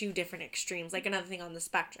 2 different extremes, like another thing on the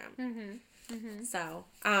spectrum. So,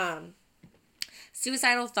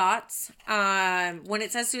 suicidal thoughts. When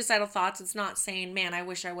it says suicidal thoughts, it's not saying, man, I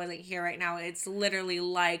wish I wasn't here right now. It's literally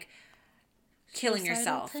like killing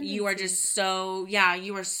yourself. Tendencies. You are just so,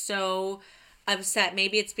 you are so upset.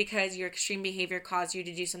 Maybe it's because your extreme behavior caused you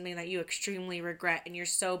to do something that you extremely regret, and you're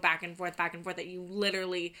so back and forth that you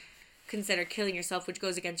literally consider killing yourself, which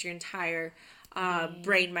goes against your entire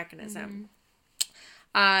brain mechanism.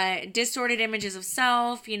 Distorted images of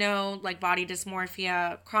self, you know, like body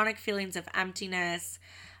dysmorphia, chronic feelings of emptiness,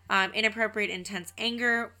 inappropriate intense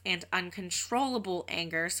anger and uncontrollable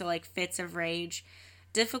anger, so like fits of rage,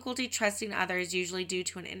 difficulty trusting others, usually due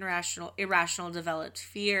to an irrational developed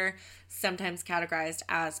fear, sometimes categorized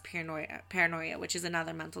as paranoia, which is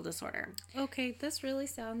another mental disorder. Okay, this really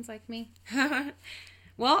sounds like me.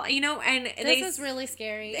 Well, you know, and this is really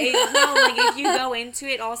scary. Like, if you go into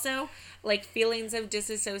it also, like, feelings of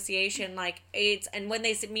disassociation, like, and when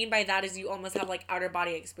they mean by that is you almost have, like, outer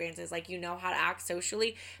body experiences, like, you know how to act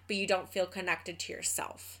socially, but you don't feel connected to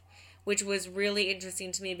yourself, which was really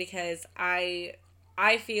interesting to me because I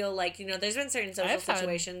feel like, you know, there's been certain social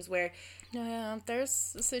situations where... Yeah, there's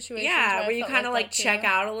situations where you kind of like check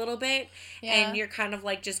out a little bit, and you're kind of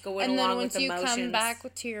like just going along with emotions. And then once you come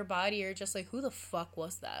back to your body, you're just like, who the fuck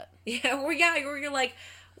was that? Yeah, or you're like,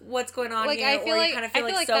 what's going on here? Or you kind of feel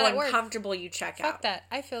like so uncomfortable you check out. Fuck that.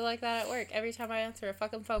 I feel like that at work every time I answer a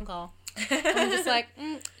fucking phone call. I'm just like,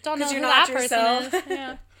 don't know who that person is.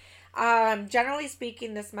 Yeah. Generally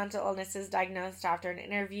speaking, this mental illness is diagnosed after an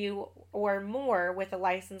interview or more with a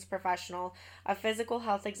licensed professional. A physical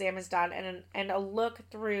health exam is done and a look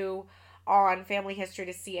through on family history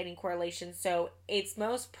to see any correlation. So it's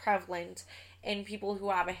most prevalent in people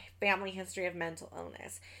who have a family history of mental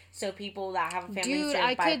illness. So people that have a family history of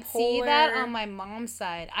bipolar. Dude, I could see that on my mom's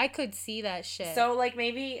side. I could see that shit. So, like,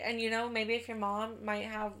 maybe, and, maybe if your mom might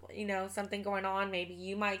have, something going on, maybe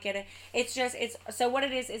you might get it. It's just, so what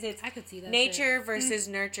it is it's I could see that nature shit. Versus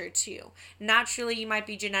nurture, too. Naturally, you might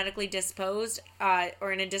be genetically disposed,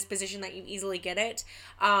 or in a disposition that you easily get it,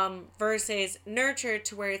 versus nurture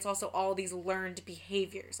to where it's also all these learned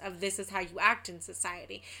behaviors of this is how you act in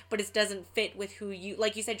society. But it doesn't fit with who you,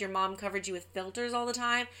 like you said, your mom covered you with filters all the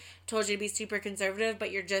time, told you to be super conservative,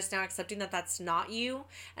 but you're just now accepting that that's not you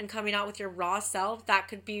and coming out with your raw self. That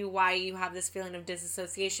could be why you have this feeling of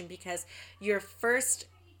disassociation, because your first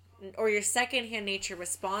or your second-hand nature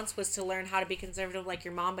response was to learn how to be conservative like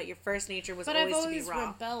your mom, but your first nature was always to be raw. But I've always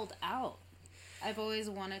rebelled out. I've always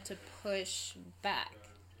wanted to push back.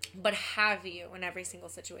 But have you in every single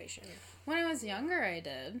situation? When I was younger, I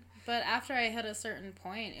did. But after I hit a certain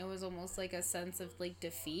point, it was almost like a sense of, like,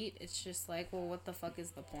 defeat. It's just like, well, what the fuck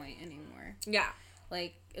is the point anymore? Yeah.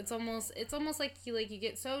 Like, it's almost like you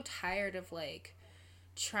get so tired of, like,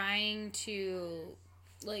 trying to,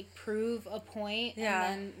 like, prove a point.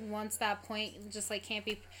 Yeah. And then once that point just, like, can't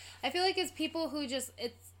be... I feel like it's people who just...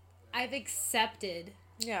 I've accepted...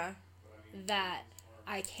 Yeah. ...that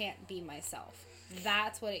I can't be myself.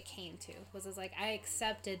 That's what it came to. Was like I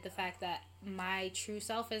accepted the fact that my true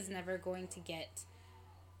self is never going to get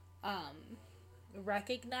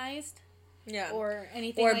recognized. Yeah. Or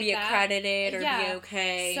anything or like be that. Accredited or be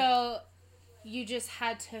okay. So you just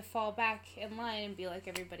had to fall back in line and be like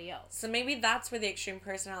everybody else. So maybe that's where the extreme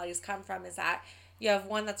personalities come from, is that you have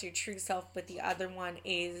one that's your true self, but the other one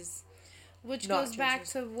is... Which goes back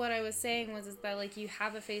to what I was saying is that, like, you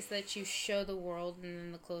have a face that you show the world and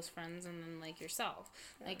then the close friends and then, like, yourself.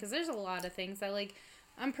 Like, because there's a lot of things that, like,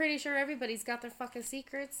 I'm pretty sure everybody's got their fucking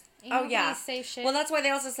secrets. Ain't yeah. Say shit. Well, that's why they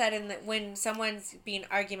also said when someone's being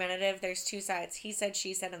argumentative, there's two sides. He said,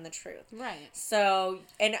 she said, and the truth. Right. So,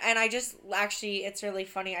 and I just, actually, it's really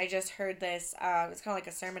funny. I just heard this, it's kind of like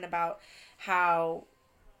a sermon about how...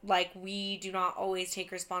 Like, we do not always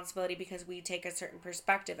take responsibility because we take a certain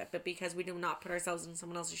perspective, but because we do not put ourselves in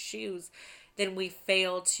someone else's shoes, then we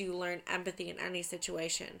fail to learn empathy in any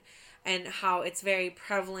situation. And how it's very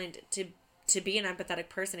prevalent to be an empathetic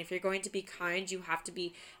person. If you're going to be kind, you have to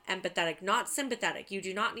be empathetic, not sympathetic. You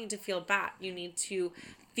do not need to feel bad. You need to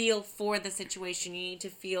feel for the situation. You need to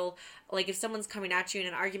feel like if someone's coming at you in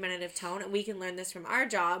an argumentative tone, and we can learn this from our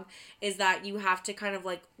job, is that you have to kind of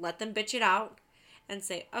like let them bitch it out. And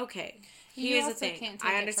say, okay, here's the thing.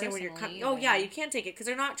 I understand where you're coming. Oh yeah, you can't take it because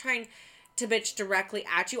they're not trying to bitch directly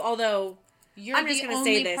at you. Although I'm just going to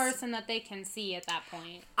say this, the only person that they can see at that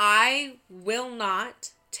point. I will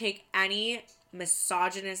not take any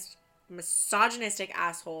misogynistic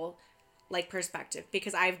asshole like perspective,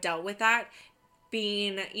 because I've dealt with that.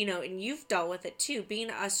 Being, and you've dealt with it too, being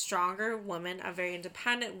a stronger woman, a very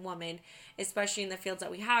independent woman, especially in the fields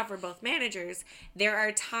that we have, we're both managers, there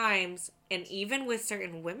are times, and even with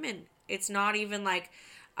certain women, it's not even like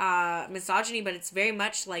misogyny, but it's very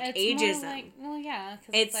much like it's ageism. Like, well, yeah.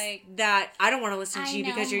 It's like that I don't want to listen to you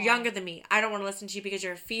because you're younger than me. I don't want to listen to you because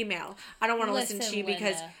you're a female. I don't want to listen to you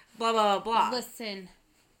because blah, blah, blah, blah. Listen,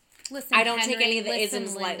 I don't take any of the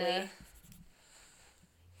isms lightly.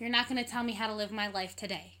 You're not going to tell me how to live my life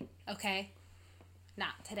today, okay?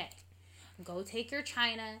 Not today. Go take your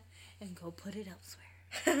china and go put it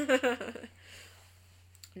elsewhere.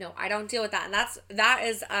 No, I don't deal with that. And that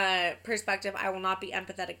is a perspective I will not be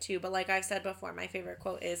empathetic to. But like I've said before, my favorite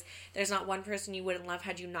quote is, there's not one person you wouldn't love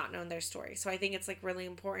had you not known their story. So I think it's like really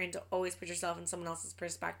important to always put yourself in someone else's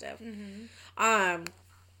perspective. Mm-hmm.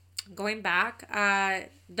 Going back,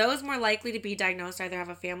 those more likely to be diagnosed either have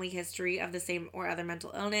a family history of the same or other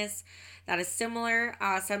mental illness that is similar.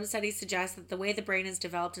 Some studies suggest that the way the brain is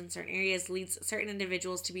developed in certain areas leads certain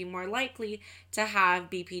individuals to be more likely to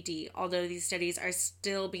have BPD, although these studies are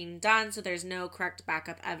still being done, so there's no correct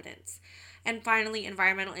backup evidence. And finally,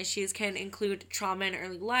 environmental issues can include trauma in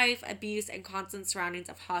early life, abuse, and constant surroundings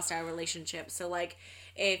of hostile relationships. So, like,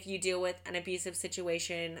 if you deal with an abusive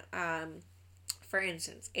situation, for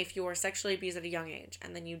instance, if you're sexually abused at a young age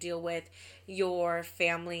and then you deal with your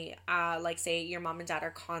family, like say your mom and dad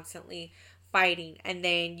are constantly fighting, and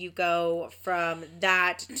then you go from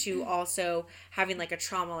that to also having like a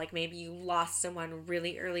trauma, like maybe you lost someone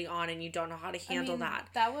really early on and you don't know how to handle that.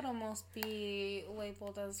 That would almost be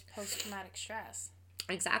labeled as post-traumatic stress.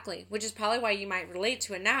 Exactly. Which is probably why you might relate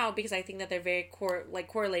to it now, because I think that they're very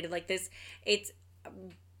correlated. Like this, it's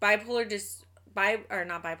borderline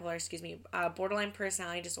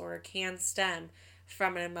personality disorder can stem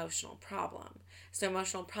from an emotional problem. So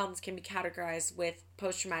emotional problems can be categorized with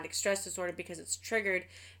post-traumatic stress disorder because it's triggered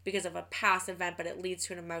because of a past event, but it leads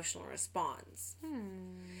to an emotional response.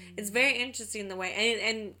 It's very interesting the way,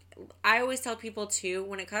 and I always tell people too,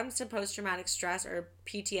 when it comes to post-traumatic stress or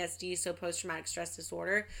PTSD, so post-traumatic stress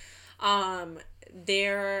disorder,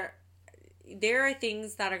 there are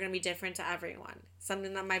things that are going to be different to everyone.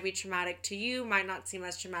 Something that might be traumatic to you might not seem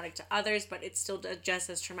as traumatic to others, but it's still just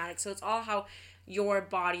as traumatic. So it's all how your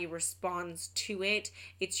body responds to it.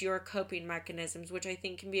 It's your coping mechanisms, which I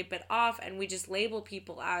think can be a bit off, and we just label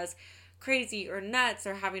people as crazy or nuts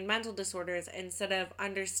or having mental disorders instead of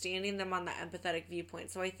understanding them on the empathetic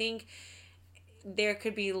viewpoint. So I think there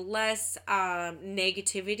could be less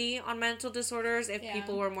negativity on mental disorders if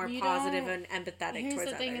people were more positive and empathetic towards others.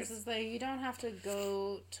 Here's the thing is that you don't have to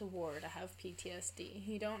go to war to have PTSD.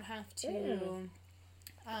 You don't have to...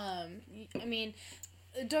 I mean...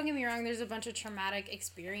 Don't get me wrong, there's a bunch of traumatic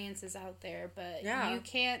experiences out there, but you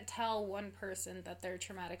can't tell one person that their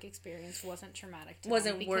traumatic experience wasn't traumatic to them.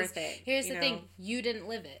 Wasn't worth it. Here's the thing, you didn't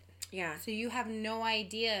live it. Yeah. So you have no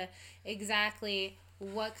idea exactly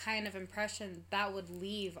what kind of impression that would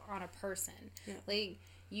leave on a person. Yeah. Like,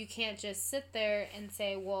 you can't just sit there and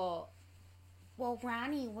say, well,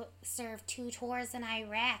 Ronnie served 2 tours in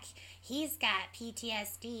Iraq. He's got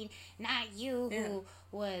PTSD, not you who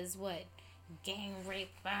was, gang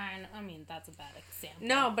rape, burn. I mean, that's a bad example.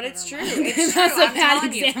 No, but it's true. It's true. That's a bad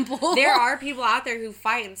example. There are people out there who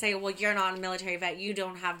fight and say, well, you're not a military vet. You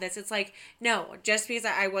don't have this. It's like, no, just because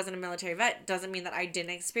I wasn't a military vet doesn't mean that I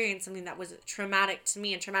didn't experience something that was traumatic to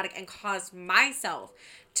me and caused myself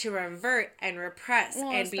to revert and repress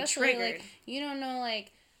and be triggered. Like, you don't know,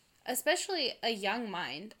 like, especially a young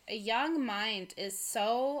mind. A young mind is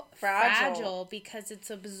so fragile because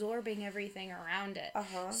it's absorbing everything around it.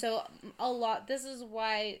 So this is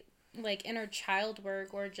why, like, inner child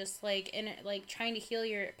work or just like trying to heal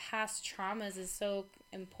your past traumas is so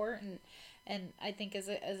important. And I think as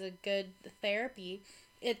a good therapy,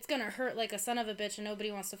 it's gonna hurt like a son of a bitch and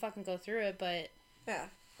nobody wants to fucking go through it, but yeah,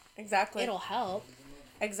 exactly, it'll help.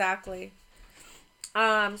 Exactly.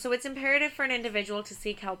 So it's imperative for an individual to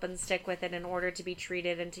seek help and stick with it in order to be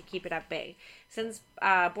treated and to keep it at bay. Since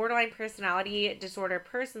borderline personality disorder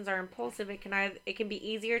persons are impulsive, it can be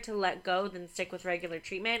easier to let go than stick with regular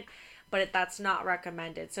treatment, but that's not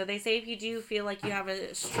recommended. So they say if you do feel like you have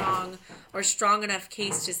a strong enough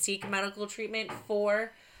case to seek medical treatment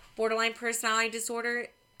for borderline personality disorder,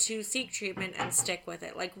 to seek treatment and stick with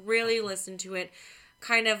it. Like, really listen to it.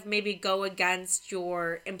 Kind of maybe go against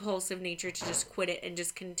your impulsive nature to just quit it and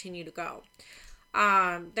just continue to go.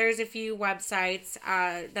 There's a few websites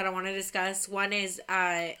that I want to discuss. One is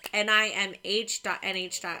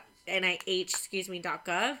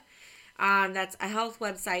NIMH.nih.gov. That's a health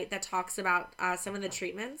website that talks about some of the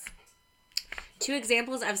treatments. 2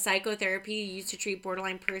 examples of psychotherapy used to treat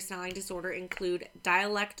borderline personality disorder include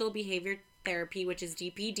dialectical behavior therapy, which is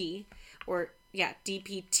DPT.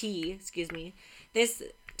 This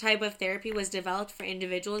type of therapy was developed for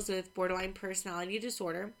individuals with borderline personality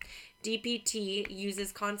disorder. DPT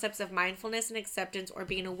uses concepts of mindfulness and acceptance, or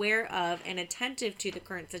being aware of and attentive to the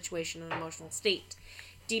current situation and emotional state.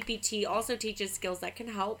 DPT also teaches skills that can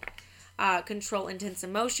help control intense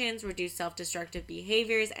emotions, reduce self-destructive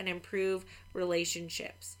behaviors, and improve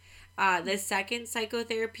relationships. The second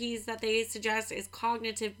psychotherapy that they suggest is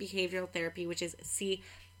cognitive behavioral therapy, which is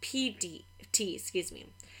CPT.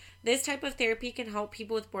 This type of therapy can help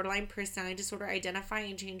people with borderline personality disorder identify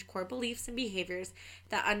and change core beliefs and behaviors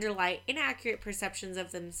that underlie inaccurate perceptions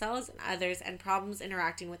of themselves and others and problems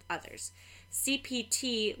interacting with others.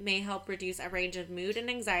 CPT may help reduce a range of mood and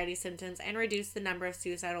anxiety symptoms and reduce the number of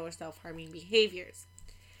suicidal or self-harming behaviors.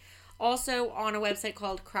 Also, on a website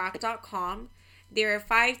called crack.com, there are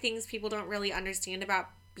 5 things people don't really understand about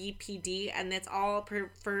BPD, and that's all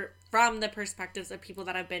from the perspectives of people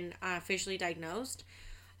that have been officially diagnosed.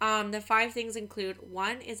 The 5 things include,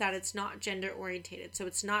 1 is that it's not gender orientated. So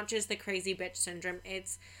it's not just the crazy bitch syndrome.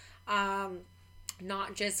 It's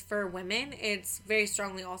not just for women. It's very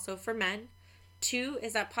strongly also for men. 2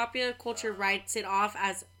 is that popular culture writes it off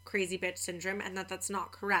as crazy bitch syndrome, and that's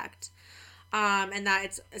not correct. And that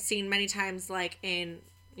it's seen many times, like in,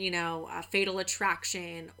 Fatal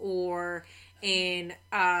Attraction, or in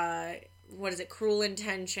Cruel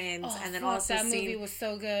Intentions, and then also that movie was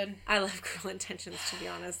so good. I love Cruel Intentions, to be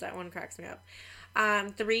honest. That one cracks me up.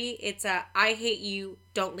 3, it's I hate you,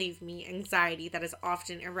 don't leave me anxiety that is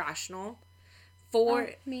often irrational.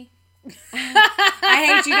 Me. I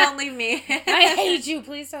hate you, don't leave me. I hate you,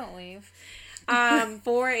 please don't leave.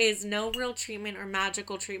 4 is no real treatment or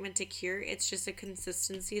magical treatment to cure. It's just a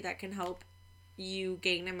consistency that can help you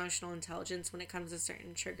gain emotional intelligence when it comes to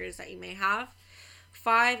certain triggers that you may have.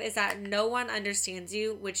 5 is that no one understands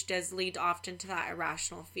you, which does lead often to that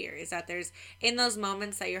irrational fear. Is that there's, in those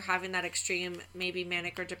moments that you're having that extreme, maybe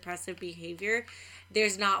manic or depressive behavior,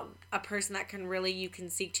 there's not a person that you can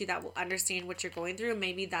seek to that will understand what you're going through.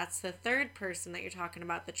 Maybe that's the third person that you're talking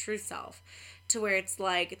about, the true self. To where it's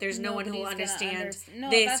like, there's no one who will understand this or that. No,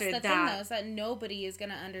 that's the thing, though, is that nobody is going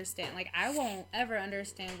to understand. Like, I won't ever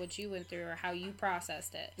understand what you went through or how you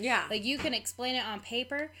processed it. Yeah. Like, you can explain it on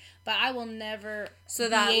paper, but I will never So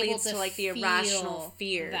that leads to, like, the irrational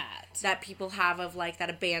fear that people have of, like, that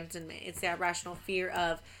abandonment. It's the irrational fear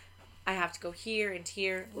of, I have to go here and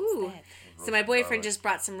here. Ooh. So my boyfriend just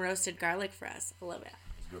brought some roasted garlic for us. I love it.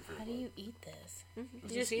 How do you eat this? Mm-hmm.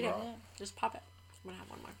 You just eat it. Just pop it. I'm going to have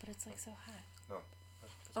one more. But it's, like, so hot. No.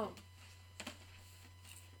 Oh.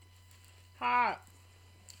 Hot.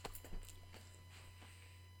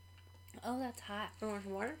 Oh, that's hot. You want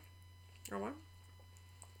some water? Or what?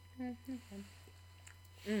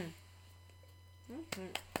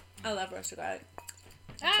 I love roasted garlic.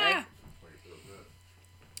 Ah!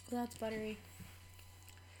 That's buttery.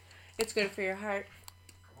 It's good for your heart.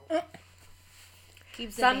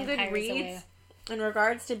 Keeps some good reads in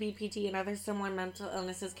regards to BPD and other similar mental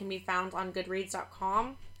illnesses can be found on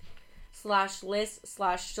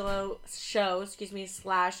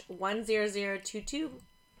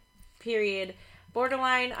goodreads.com/list/show/10022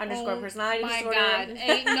 borderline _ personality disorder. My God.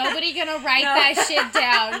 Ain't nobody gonna write that shit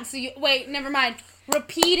down. So wait, never mind.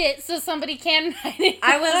 Repeat it so somebody can write it.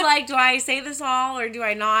 I was like, do I say this all or do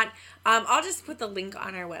I not? I'll just put the link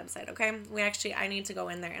on our website, okay? I need to go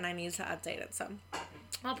in there and I need to update it, so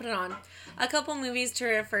I'll put it on. A couple movies to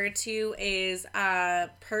refer to is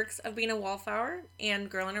Perks of Being a Wallflower and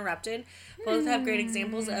Girl Interrupted. Both have great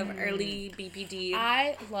examples of early BPD.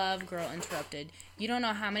 I love Girl Interrupted. You don't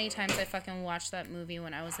know how many times I fucking watched that movie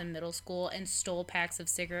when I was in middle school and stole packs of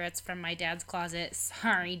cigarettes from my dad's closet.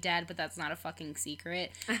 Sorry, Dad, but that's not a fucking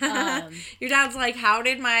secret. Your dad's like, how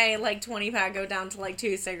did my 20 pack go down to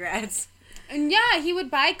 2 cigarettes? And yeah, he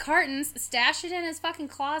would buy cartons, stash it in his fucking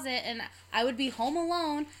closet, and I would be home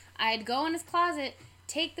alone. I'd go in his closet,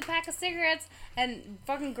 take the pack of cigarettes, and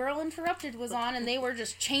fucking Girl Interrupted was on, and they were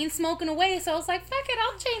just chain smoking away. So I was like, fuck it,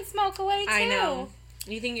 I'll chain smoke away too. I know.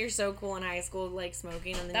 You think you're so cool in high school,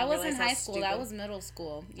 smoking, and then that you wasn't high school. Stupid. That was middle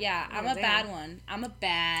school. Yeah, I'm a bad one. I'm a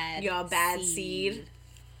bad. You're a bad seed.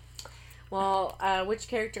 Well, which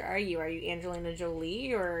character are you? Are you Angelina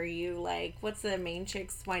Jolie, or are you what's the main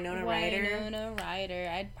chick's Winona Ryder? Winona Ryder.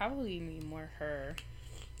 I'd probably be more her.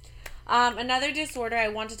 Another disorder I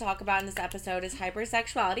want to talk about in this episode is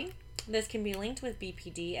hypersexuality. This can be linked with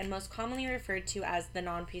BPD and most commonly referred to as the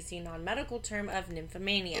non-PC, non-medical term of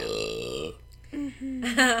nymphomania.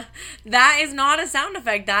 That is not a sound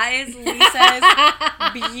effect. That is Lisa's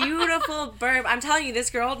beautiful burp. I'm telling you, this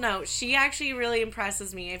girl, no, she actually really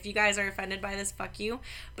impresses me. If you guys are offended by this, fuck you.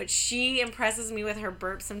 But she impresses me with her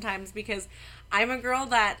burp sometimes because I'm a girl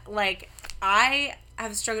that, I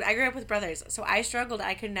have struggled. I grew up with brothers, so I struggled.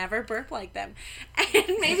 I could never burp like them.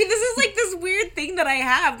 And maybe this is, this weird thing that I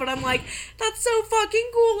have, but I'm like, that's so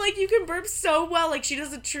fucking cool. You can burp so well. She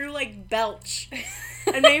does a true, belch.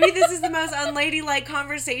 And maybe this is the most unladylike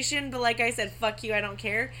conversation, but like I said, fuck you, I don't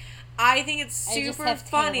care. I think it's super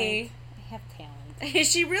funny. I have talent.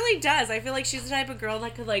 She really does. I feel like she's the type of girl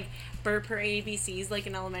that could, burp her ABCs,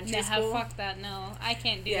 in elementary school. Fuck that, no. I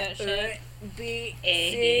can't do that shit. B,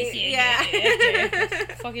 C, yeah.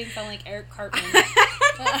 Fucking sound like Eric Cartman.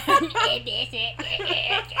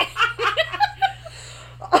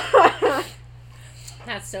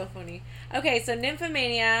 That's so funny. Okay, so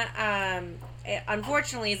nymphomania,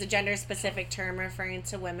 unfortunately, is a gender-specific term referring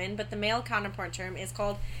to women, but the male counterpart term is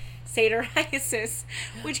called satyriasis,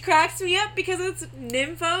 which cracks me up because it's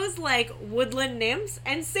nymphos, woodland nymphs,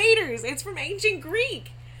 and satyrs. It's from ancient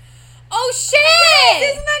Greek. Oh, shit!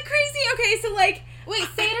 Yes, isn't that crazy? Okay, so, wait,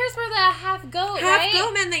 satyrs were the half-goat, right?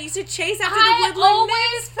 Half-goat men that used to chase after the woodland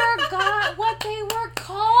nymphs. I always forgot what they were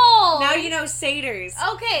called. Now you know satyrs.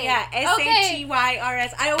 Okay. Yeah,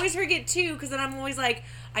 S-A-T-Y-R-S. I always forget, too, because then I'm always I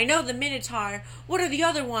know the Minotaur. What are the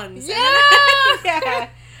other ones? Yeah! Yeah.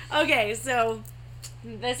 Okay, so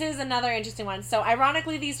this is another interesting one. So,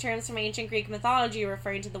 ironically, these terms from ancient Greek mythology are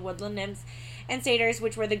referring to the woodland nymphs and satyrs,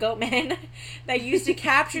 which were the goat men that used to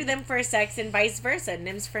capture them for sex and vice versa.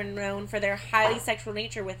 Nymphs were known for their highly sexual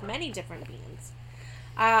nature with many different beings.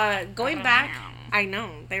 Going back, I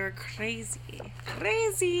know, they were crazy.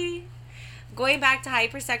 Going back to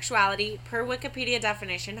hypersexuality, per Wikipedia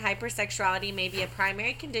definition, hypersexuality may be a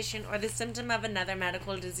primary condition or the symptom of another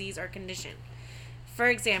medical disease or condition.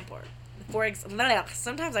 Sometimes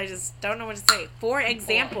I just don't know what to say. For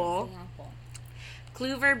example,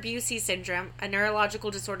 Kluver-Bucy syndrome, a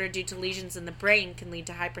neurological disorder due to lesions in the brain, can lead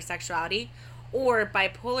to hypersexuality, or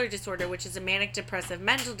bipolar disorder, which is a manic-depressive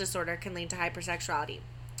mental disorder, can lead to hypersexuality.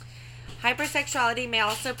 Hypersexuality may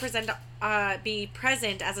also be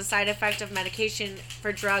present as a side effect of medication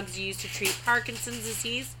for drugs used to treat Parkinson's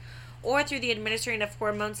disease, or through the administration of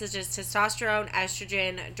hormones such as testosterone,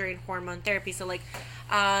 estrogen during hormone therapy. So, like,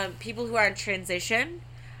 people who are in transition,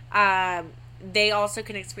 they also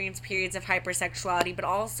can experience periods of hypersexuality, but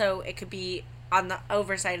also it could be on the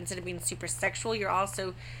overside. Instead of being super sexual, you're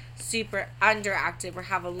also super underactive or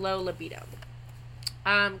have a low libido.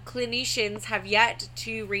 Clinicians have yet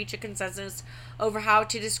to reach a consensus over how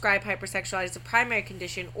to describe hypersexuality as a primary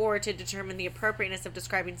condition or to determine the appropriateness of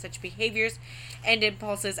describing such behaviors and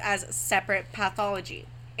impulses as separate pathology.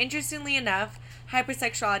 Interestingly enough,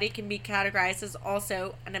 hypersexuality can be categorized as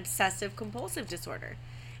also an obsessive-compulsive disorder.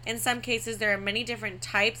 In some cases, there are many different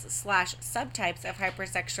types/subtypes of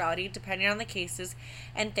hypersexuality depending on the cases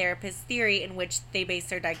and therapist theory in which they base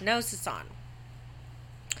their diagnosis on.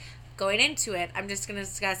 Going into it, I'm just going to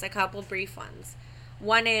discuss a couple brief ones.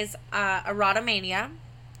 One is erotomania,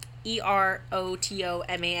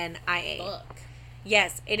 erotomania. Fuck.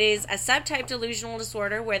 Yes, it is a subtype delusional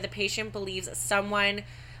disorder where the patient believes someone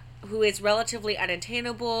who is relatively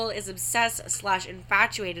unattainable is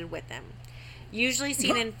obsessed/infatuated with them. Usually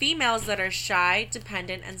seen in females that are shy,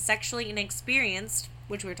 dependent, and sexually inexperienced,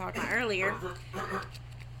 which we were talking about earlier.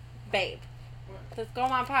 Babe, let's go on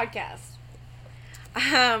my podcast.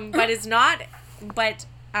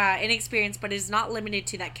 Inexperienced, but is not limited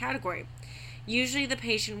to that category. Usually the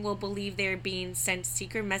patient will believe they are being sent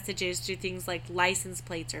secret messages through things like license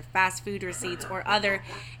plates or fast food receipts or other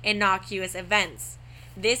innocuous events.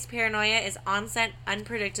 This paranoia is onset,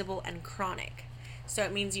 unpredictable, and chronic. So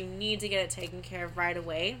it means you need to get it taken care of right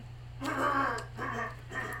away.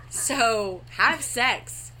 So have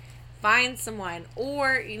sex. Find someone.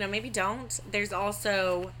 Or, maybe don't. There's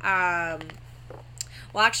also...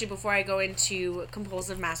 Well, actually, before I go into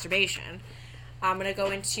compulsive masturbation, I'm going to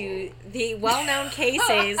go into the well-known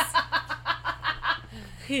cases.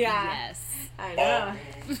 Yeah. Yes. I know.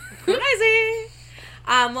 Crazy.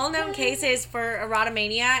 Well-known cases for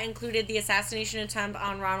erotomania included the assassination attempt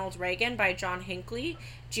on Ronald Reagan by John Hinckley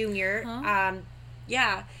Jr. Huh?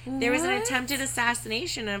 There was an attempted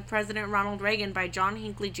assassination of President Ronald Reagan by John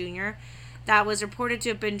Hinckley Jr. that was reported to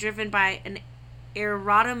have been driven by an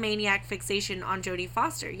erotomaniac fixation on Jodie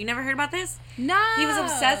Foster. You never heard about this? No. He was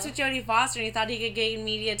obsessed with Jodie Foster and he thought he could gain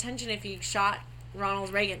media attention if he shot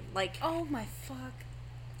Ronald Reagan. Oh my fuck.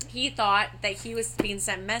 He thought that he was being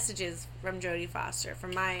sent messages from Jodie Foster,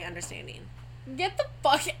 from my understanding. Get the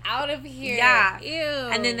fuck out of here. Yeah. Ew.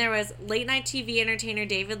 And then there was late night TV entertainer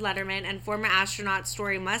David Letterman and former astronaut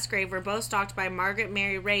Story Musgrave were both stalked by Margaret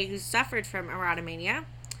Mary Ray, who suffered from erotomania.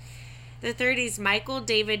 The 30s, Michael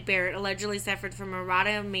David Barrett allegedly suffered from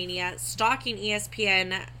erotomania, stalking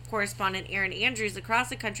ESPN correspondent Erin Andrews across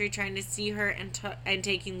the country trying to see her and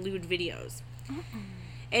taking lewd videos.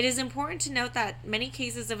 It is important to note that many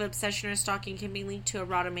cases of obsession or stalking can be linked to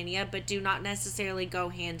erotomania, but do not necessarily go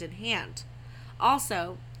hand in hand.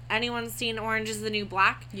 Also, anyone seen Orange is the New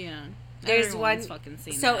Black? Yeah. There's Everyone's fucking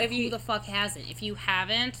seen so that. If you, who the fuck hasn't? If you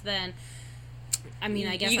haven't, then... I mean,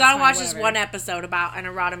 I guess you gotta watch this one episode about an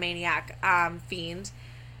erotomaniac fiend.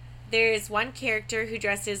 There's one character who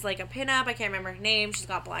dresses like a pinup. I can't remember her name. She's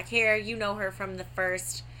got black hair. You know her from the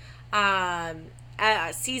first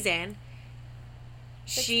season.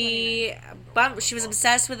 She was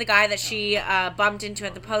obsessed with the guy that she bumped into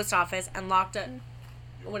at the post office and locked up.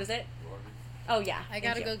 What is it? Oh yeah, I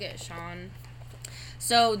gotta go get Sean.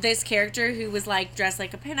 So this character who was like dressed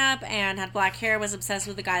like a pinup and had black hair was obsessed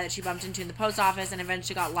with the guy that she bumped into in the post office and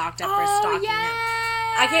eventually got locked up for stalking him.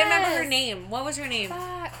 I can't remember her name. What was her name?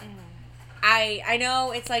 Fuck. I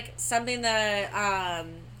know it's like something that I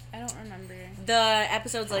don't remember. The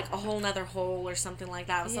episode's like a whole nother hole or something like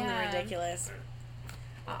that. It was something ridiculous.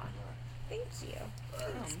 Thank you.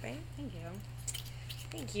 Thanks, babe. Thank you.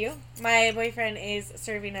 Thank you. My boyfriend is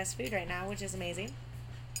serving us food right now, which is amazing.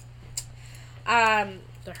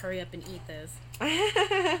 To hurry up and eat this.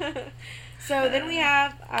 So then we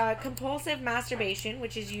have compulsive masturbation,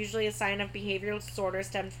 which is usually a sign of behavioral disorder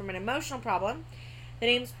stemmed from an emotional problem. The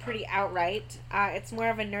name's pretty outright. It's more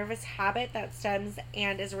of a nervous habit that stems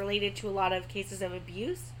and is related to a lot of cases of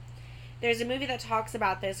abuse. There's a movie that talks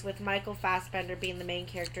about this with Michael Fassbender being the main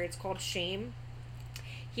character. It's called Shame.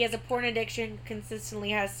 He has a porn addiction,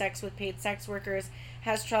 consistently has sex with paid sex workers,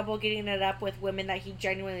 has trouble getting it up with women that he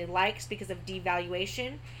genuinely likes because of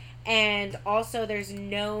devaluation. And also there's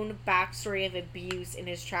known backstory of abuse in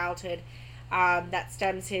his childhood that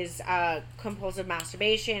stems his compulsive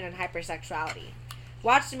masturbation and hypersexuality.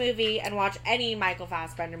 Watch the movie and watch any Michael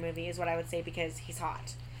Fassbender movie is what I would say, because he's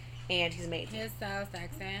hot and he's amazing. He's so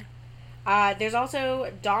sexy. There's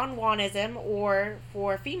also Don Juanism, or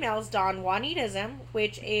for females, Don Juanitism,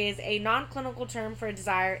 which is a non-clinical term for a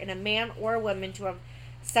desire in a man or a woman to have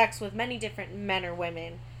sex with many different men or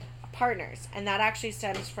women partners, and that actually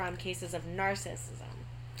stems from cases of narcissism.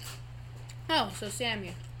 Oh, so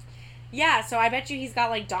Samuel. Yeah, so I bet you he's got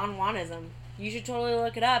like Don Juanism. You should totally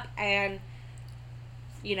look it up and,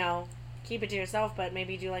 you know, keep it to yourself, but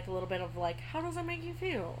maybe do like a little bit of like, how does that make you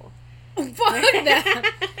feel? Fuck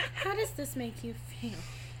that. How does this make you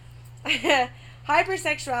feel?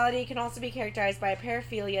 Hypersexuality can also be characterized by a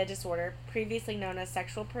paraphilia disorder, previously known as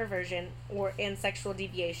sexual perversion and sexual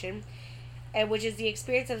deviation, which is the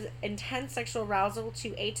experience of intense sexual arousal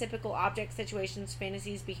to atypical objects, situations,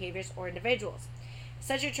 fantasies, behaviors, or individuals.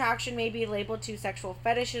 Such attraction may be labeled to sexual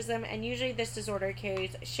fetishism, and usually this disorder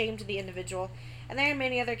carries shame to the individual, and there are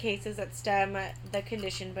many other cases that stem the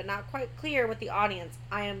condition, but not quite clear with the audience.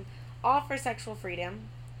 I am all for sexual freedom,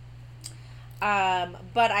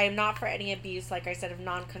 but I am not for any abuse, like I said, of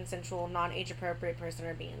non-consensual, non-age-appropriate person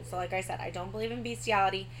or being. So like I said, I don't believe in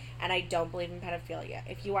bestiality, and I don't believe in pedophilia.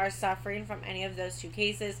 If you are suffering from any of those two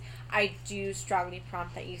cases, I do strongly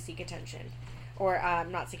prompt that you seek attention. Or,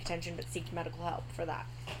 not seek attention, but seek medical help for that.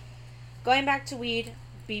 Going back to weed,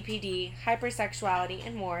 BPD, hypersexuality,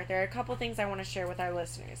 and more, there are a couple things I want to share with our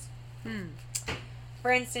listeners.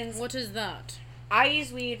 For instance... What is that? I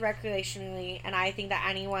use weed recreationally, and I think that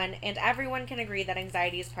anyone and everyone can agree that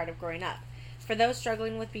anxiety is part of growing up. For those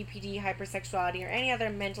struggling with BPD, hypersexuality, or any other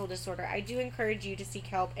mental disorder, I do encourage you to seek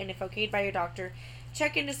help, and if okayed by your doctor,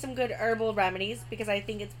 check into some good herbal remedies, because I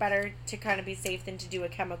think it's better to kind of be safe than to do a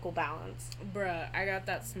chemical balance. Bruh, I got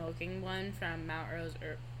that smoking one from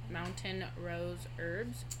Mountain Rose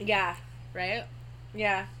Herbs. Yeah. Right?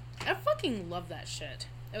 Yeah. I fucking love that shit.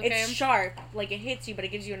 Okay? It's sharp. Like, it hits you, but it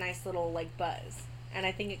gives you a nice little, like, buzz. And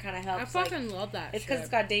I think it kind of helps. I fucking love that It's because it's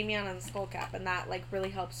got Damian on the skull cap, and that, like,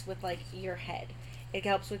 really helps with, like, your head. It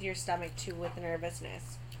helps with your stomach, too, with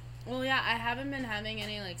nervousness. Well, yeah, I haven't been having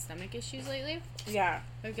any, like, stomach issues lately. Yeah.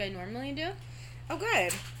 Like I normally do. Oh,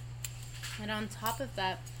 good. And on top of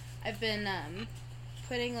that, I've been,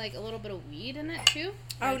 putting, like, a little bit of weed in it, too.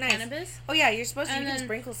 Oh, nice. Cannabis. Oh, yeah, you're supposed to. You can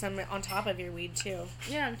sprinkle some on top of your weed, too.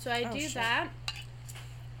 Yeah, so I do that.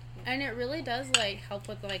 And it really does, like, help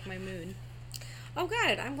with, like, my mood. Oh,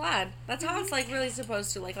 good. I'm glad. That's how it's, like, really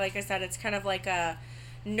supposed to. Like I said, it's kind of like a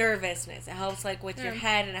nervousness. It helps, like, with your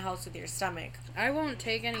head, and it helps with your stomach. I won't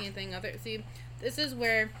take anything other. See, this is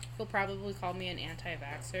where you'll probably call me an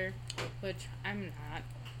anti-vaxxer, which I'm not.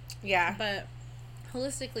 Yeah. But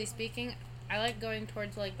holistically speaking, I like going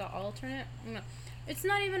towards, like, the alternate. No, it's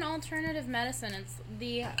not even alternative medicine. It's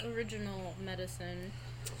the original medicine.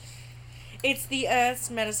 It's the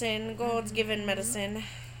medicine, God's given medicine.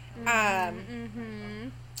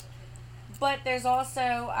 But there's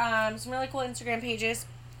also some really cool Instagram pages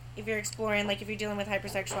if you're exploring, like if you're dealing with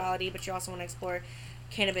hypersexuality, but you also want to explore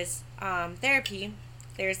cannabis therapy.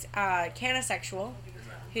 There's Canisexual,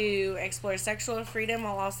 who explores sexual freedom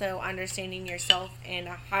while also understanding yourself in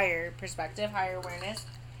a higher perspective, higher awareness.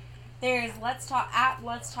 There's Let's Talk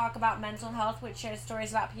About Mental Health, which shares stories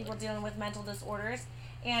about people dealing with mental disorders,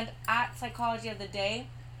 and at Psychology of the Day,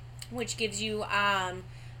 which gives you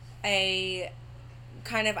a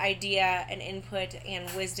kind of idea and input and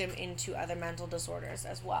wisdom into other mental disorders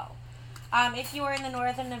as well. If you are in the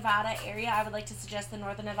Northern Nevada area, I would like to suggest the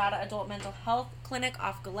Northern Nevada Adult Mental Health Clinic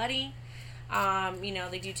off Galletti.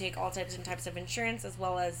 They do take all types and types of insurance, as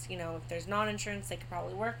well as, if there's non-insurance, they could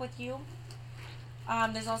probably work with you.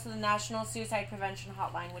 There's also the National Suicide Prevention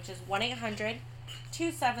Hotline, which is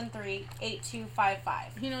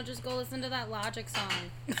 1-800-273-8255. Just go listen to that Logic song.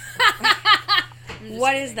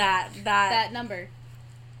 What is that? That number.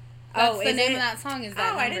 That's the name of that song is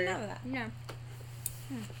that number. I didn't know that. Yeah.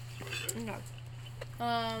 Okay.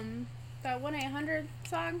 That 1-800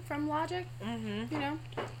 song from Logic. Mm-hmm.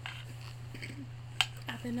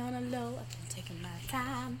 I've been on a low, I've been taking my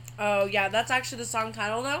time. Oh, yeah, that's actually the song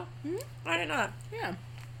title, though? Mm-hmm. I didn't know that. Yeah.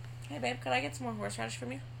 Hey, babe, could I get some more horseradish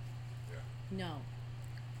from you? No.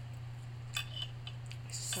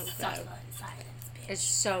 It's so good. Silence, bitch. It's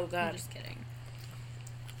so good. I'm just kidding.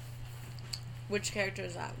 Which character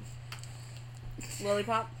is that? Lily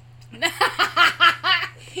Pop?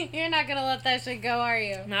 You're not gonna let that shit go, are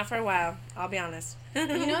you? Not for a while. I'll be honest. You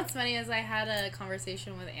know what's funny is I had a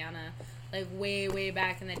conversation with Anna, like way, way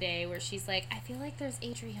back in the day, where she's like, I feel like there's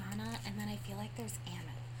Adriana, and then I feel like there's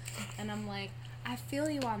Anna. And I'm like, I feel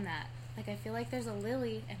you on that. Like, I feel like there's a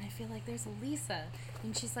Lily, and I feel like there's a Lisa.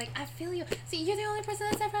 And she's like, I feel you. See, you're the only person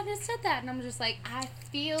that's ever understood that. And I'm just like, I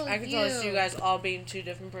feel you. I can totally see you guys all being two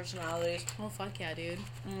different personalities. Oh, fuck yeah, dude.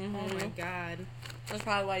 Mm-hmm. Oh, my God. That's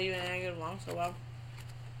probably why you and I get along so well.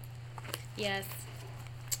 Yes.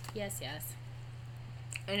 Yes, yes.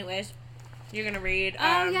 Anyways, you're going to read...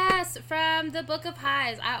 yes, from the Book of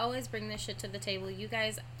Highs. I always bring this shit to the table. You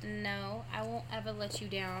guys know I won't ever let you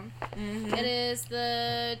down. Mm-hmm. It is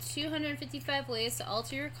the 255 ways to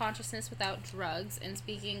alter your consciousness without drugs. And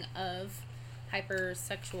speaking of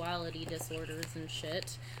hypersexuality disorders and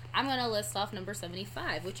shit, I'm going to list off number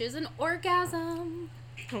 75, which is an orgasm.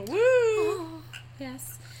 Woo! Oh,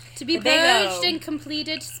 yes. To be purged and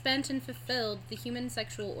completed, spent and fulfilled, the human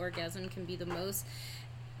sexual orgasm can be the most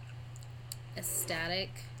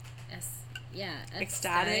ecstatic,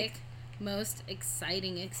 most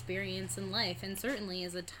exciting experience in life, and certainly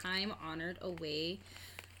is a time-honored way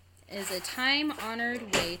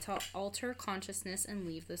to alter consciousness and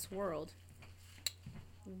leave this world.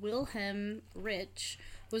 Wilhelm Reich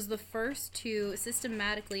was the first to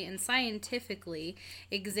systematically and scientifically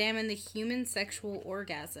examine the human sexual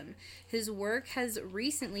orgasm. His work has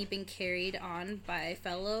recently been carried on by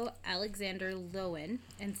fellow Alexander Lowen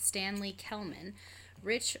and Stanley Kellman.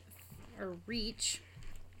 Reich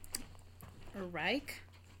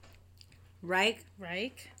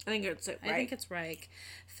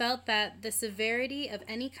felt that the severity of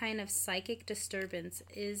any kind of psychic disturbance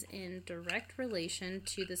is in direct relation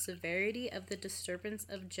to the severity of the disturbance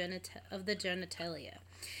of the genitalia.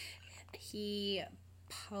 He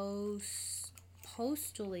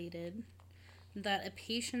postulated that a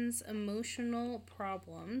patient's emotional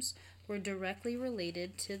problems were directly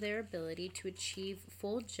related to their ability to achieve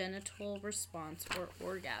full genital response or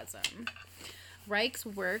orgasm. Reich's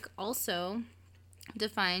work also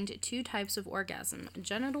defined two types of orgasm: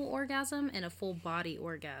 genital orgasm and a full body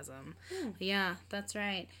orgasm. Yeah, that's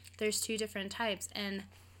right. There's two different types, and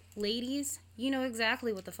ladies, you know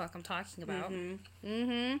exactly what the fuck I'm talking about.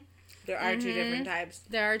 There are two different types.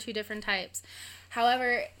 There are two different types.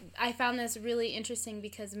 However, I found this really interesting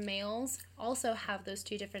because males also have those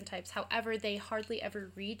two different types. However, they hardly ever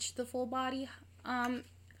reach the full body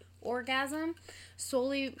orgasm.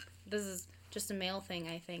 Solely, this is just a male thing,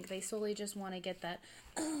 I think. They solely just want to get that,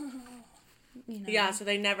 you know. Yeah, so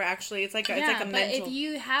they never actually, it's like a mental. But if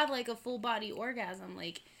you have like a full body orgasm,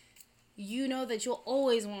 like, you know that you'll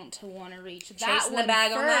always want to reach that one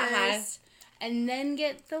first, on that high. And then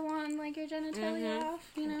get the one, like, your genitalia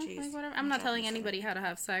off, you know, like, whatever. I'm not telling anybody how to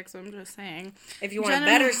have sex, I'm just saying. If you want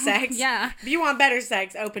better sex, If you want better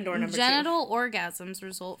sex, open door number 2. Genital orgasms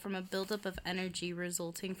result from a buildup of energy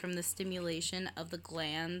resulting from the stimulation of the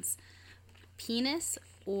glands, penis,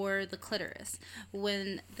 or the clitoris.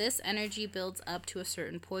 When this energy builds up to a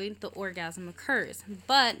certain point, the orgasm occurs.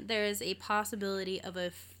 But there is a possibility of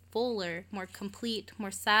a fuller, more complete,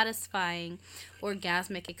 more satisfying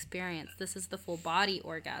orgasmic experience. This is the full body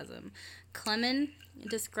orgasm. Clemen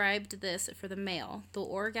described this for the male. The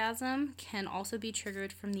orgasm can also be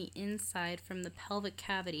triggered from the inside, from the pelvic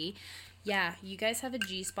cavity. Yeah, you guys have a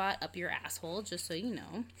G-spot up your asshole, just so you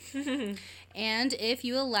know. And if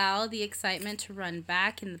you allow the excitement to run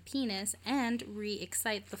back in the penis and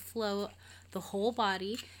re-excite the flow, the whole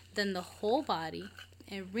body, then the whole body,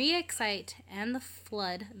 and re-excite and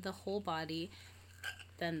flood the whole body,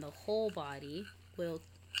 then the whole body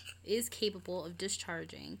is capable of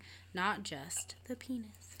discharging, not just the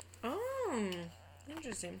penis. Oh,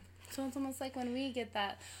 interesting. So it's almost like when we get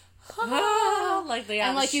that, like the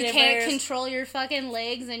and like shivers. You can't control your fucking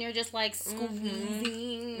legs, and you're just like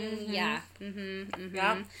squeezing. Yeah.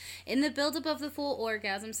 Yep. In the buildup of the full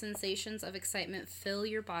orgasm, sensations of excitement fill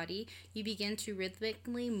your body. You begin to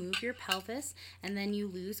rhythmically move your pelvis, and then you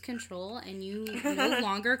lose control, and you no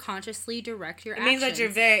longer consciously direct your actions. It means that you're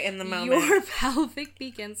very in the moment. Your pelvic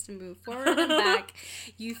begins to move forward and back.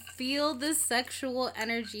 You feel the sexual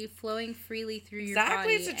energy flowing freely through your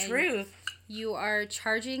body. Exactly, it's the truth. You are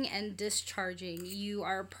charging and discharging. You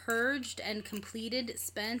are purged and completed,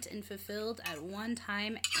 spent and fulfilled at one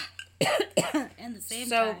time and the same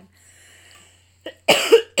time.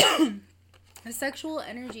 The sexual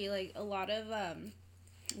energy, like a lot of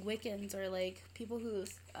Wiccans or like people who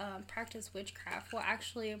practice witchcraft will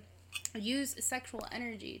actually use sexual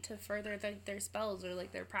energy to further their spells or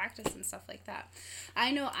like their practice and stuff like that.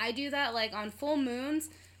 I know I do that like on full moons.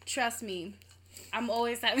 Trust me. I'm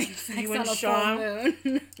always having sex on a full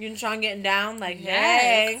moon. You and Sean getting down? Like,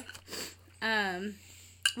 yes. Hey.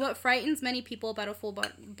 What frightens many people about a full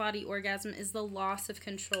body orgasm is the loss of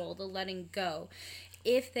control, the letting go.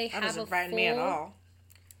 If they have doesn't frighten me at all.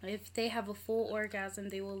 If they have a full orgasm,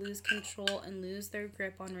 they will lose control and lose their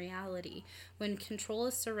grip on reality. When control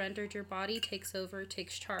is surrendered, your body takes over,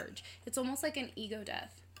 takes charge. It's almost like an ego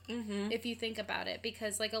death. Mm-hmm. If you think about it,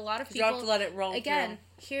 because like a lot of people, you have to let it roll. Again,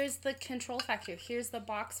 here's the control factor, here's the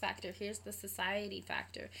box factor, here's the society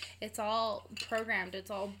factor. It's all programmed, it's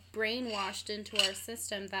all brainwashed into our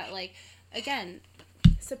system that, like, again,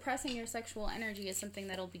 suppressing your sexual energy is something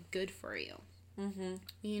that'll be good for you. Mm-hmm.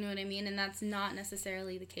 You know what I mean? And that's not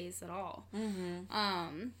necessarily the case at all.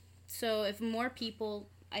 Mm-hmm. So if more people,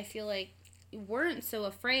 I feel like, weren't so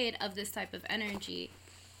afraid of this type of energy,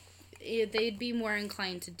 they'd be more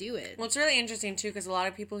inclined to do it. Well, it's really interesting, too, because a lot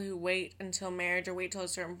of people who wait until marriage or wait till a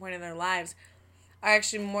certain point in their lives are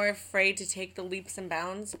actually more afraid to take the leaps and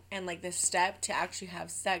bounds and, like, the step to actually have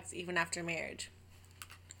sex even after marriage.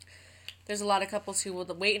 There's a lot of couples who will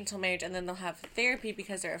wait until marriage and then they'll have therapy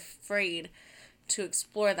because they're afraid to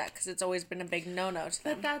explore that, because it's always been a big no-no to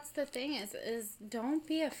them. But that's the thing is don't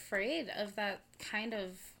be afraid of that kind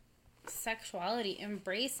of sexuality.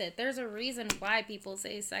 Embrace it. There's a reason why people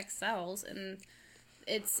say sex sells, and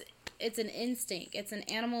it's an instinct. It's an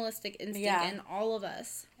animalistic instinct in all of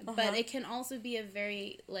us. Uh-huh. But it can also be a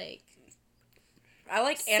very, like, I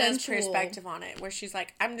like Anna's perspective on it, where she's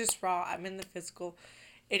like, I'm just raw, I'm in the physical.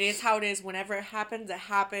 It is how it is. Whenever it happens, it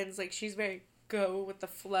happens. Like, she's very go with the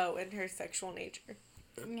flow in her sexual nature.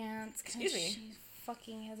 Yeah, it's because she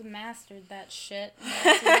fucking has mastered that shit. And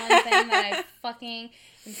that's one thing that I fucking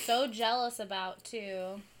am so jealous about,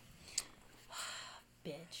 too.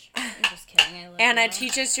 Bitch. I'm just kidding. I love Anna,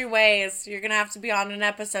 teach us your ways. You're going to have to be on an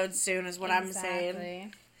episode soon, is what I'm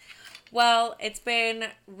saying. Well, it's been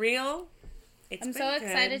real. I'm so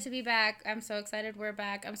excited to be back. I'm so excited we're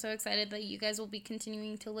back. I'm so excited that you guys will be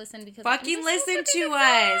continuing to listen, because fucking listen to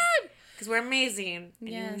us. Because we're amazing.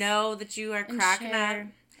 Yes. And you know that you are cracking up.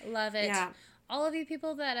 Love it. Yeah. All of you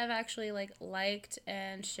people that have actually, like, liked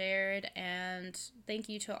and shared, and thank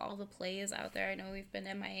you to all the plays out there. I know we've been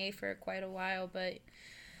MIA for quite a while, but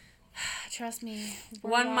trust me,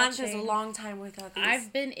 1 month is a long time without these.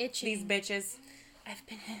 I've been itching. These bitches. I've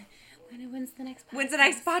been... When's the next podcast? When's the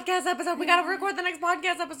next podcast episode? We gotta record the next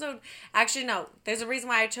podcast episode. Actually, no. There's a reason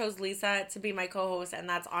why I chose Lisa to be my co-host, and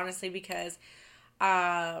that's honestly because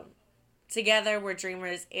together we're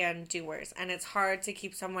dreamers and doers, and it's hard to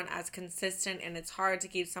keep someone as consistent, and it's hard to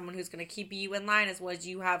keep someone who's going to keep you in line as well as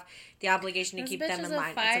you have the obligation to keep them in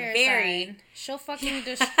line. It's a very sign. She'll fucking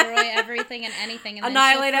destroy everything and anything, and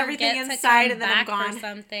annihilate everything inside, and then I'm gone. For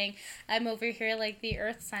something. I'm over here like the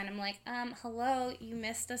Earth sign. I'm like, hello, you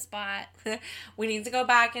missed a spot. We need to go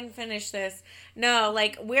back and finish this. No,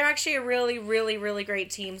 like, we're actually a really, really, really great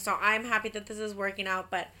team, so I'm happy that this is working out,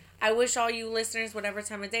 but I wish all you listeners, whatever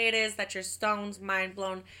time of day it is, that you're stoned, mind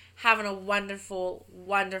blown, having a wonderful,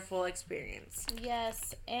 wonderful experience.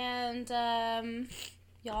 Yes, and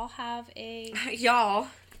y'all have a...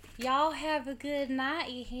 Y'all have a good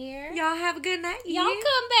night, you hear? Y'all have a good night, you Y'all hear?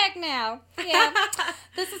 come back now. Yeah.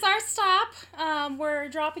 This is our stop. We're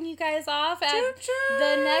dropping you guys off at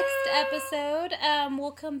the next episode.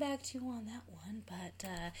 We'll come back to you on that one, but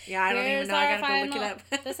yeah, I don't even know. I gotta go look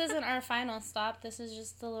it up. This isn't our final stop. This is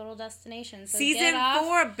just the little destination. So Season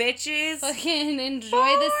 4, bitches. Fucking enjoy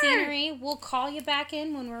the scenery. We'll call you back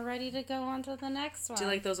in when we're ready to go on to the next one. Do you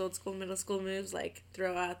like those old school, middle school moves? Like,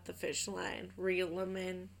 throw out the fish line, reel them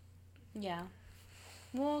in. Yeah.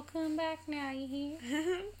 We'll come back now, you hear?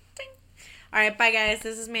 All right, bye, guys.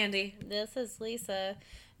 This is Mandy. This is Lisa.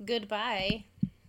 Goodbye.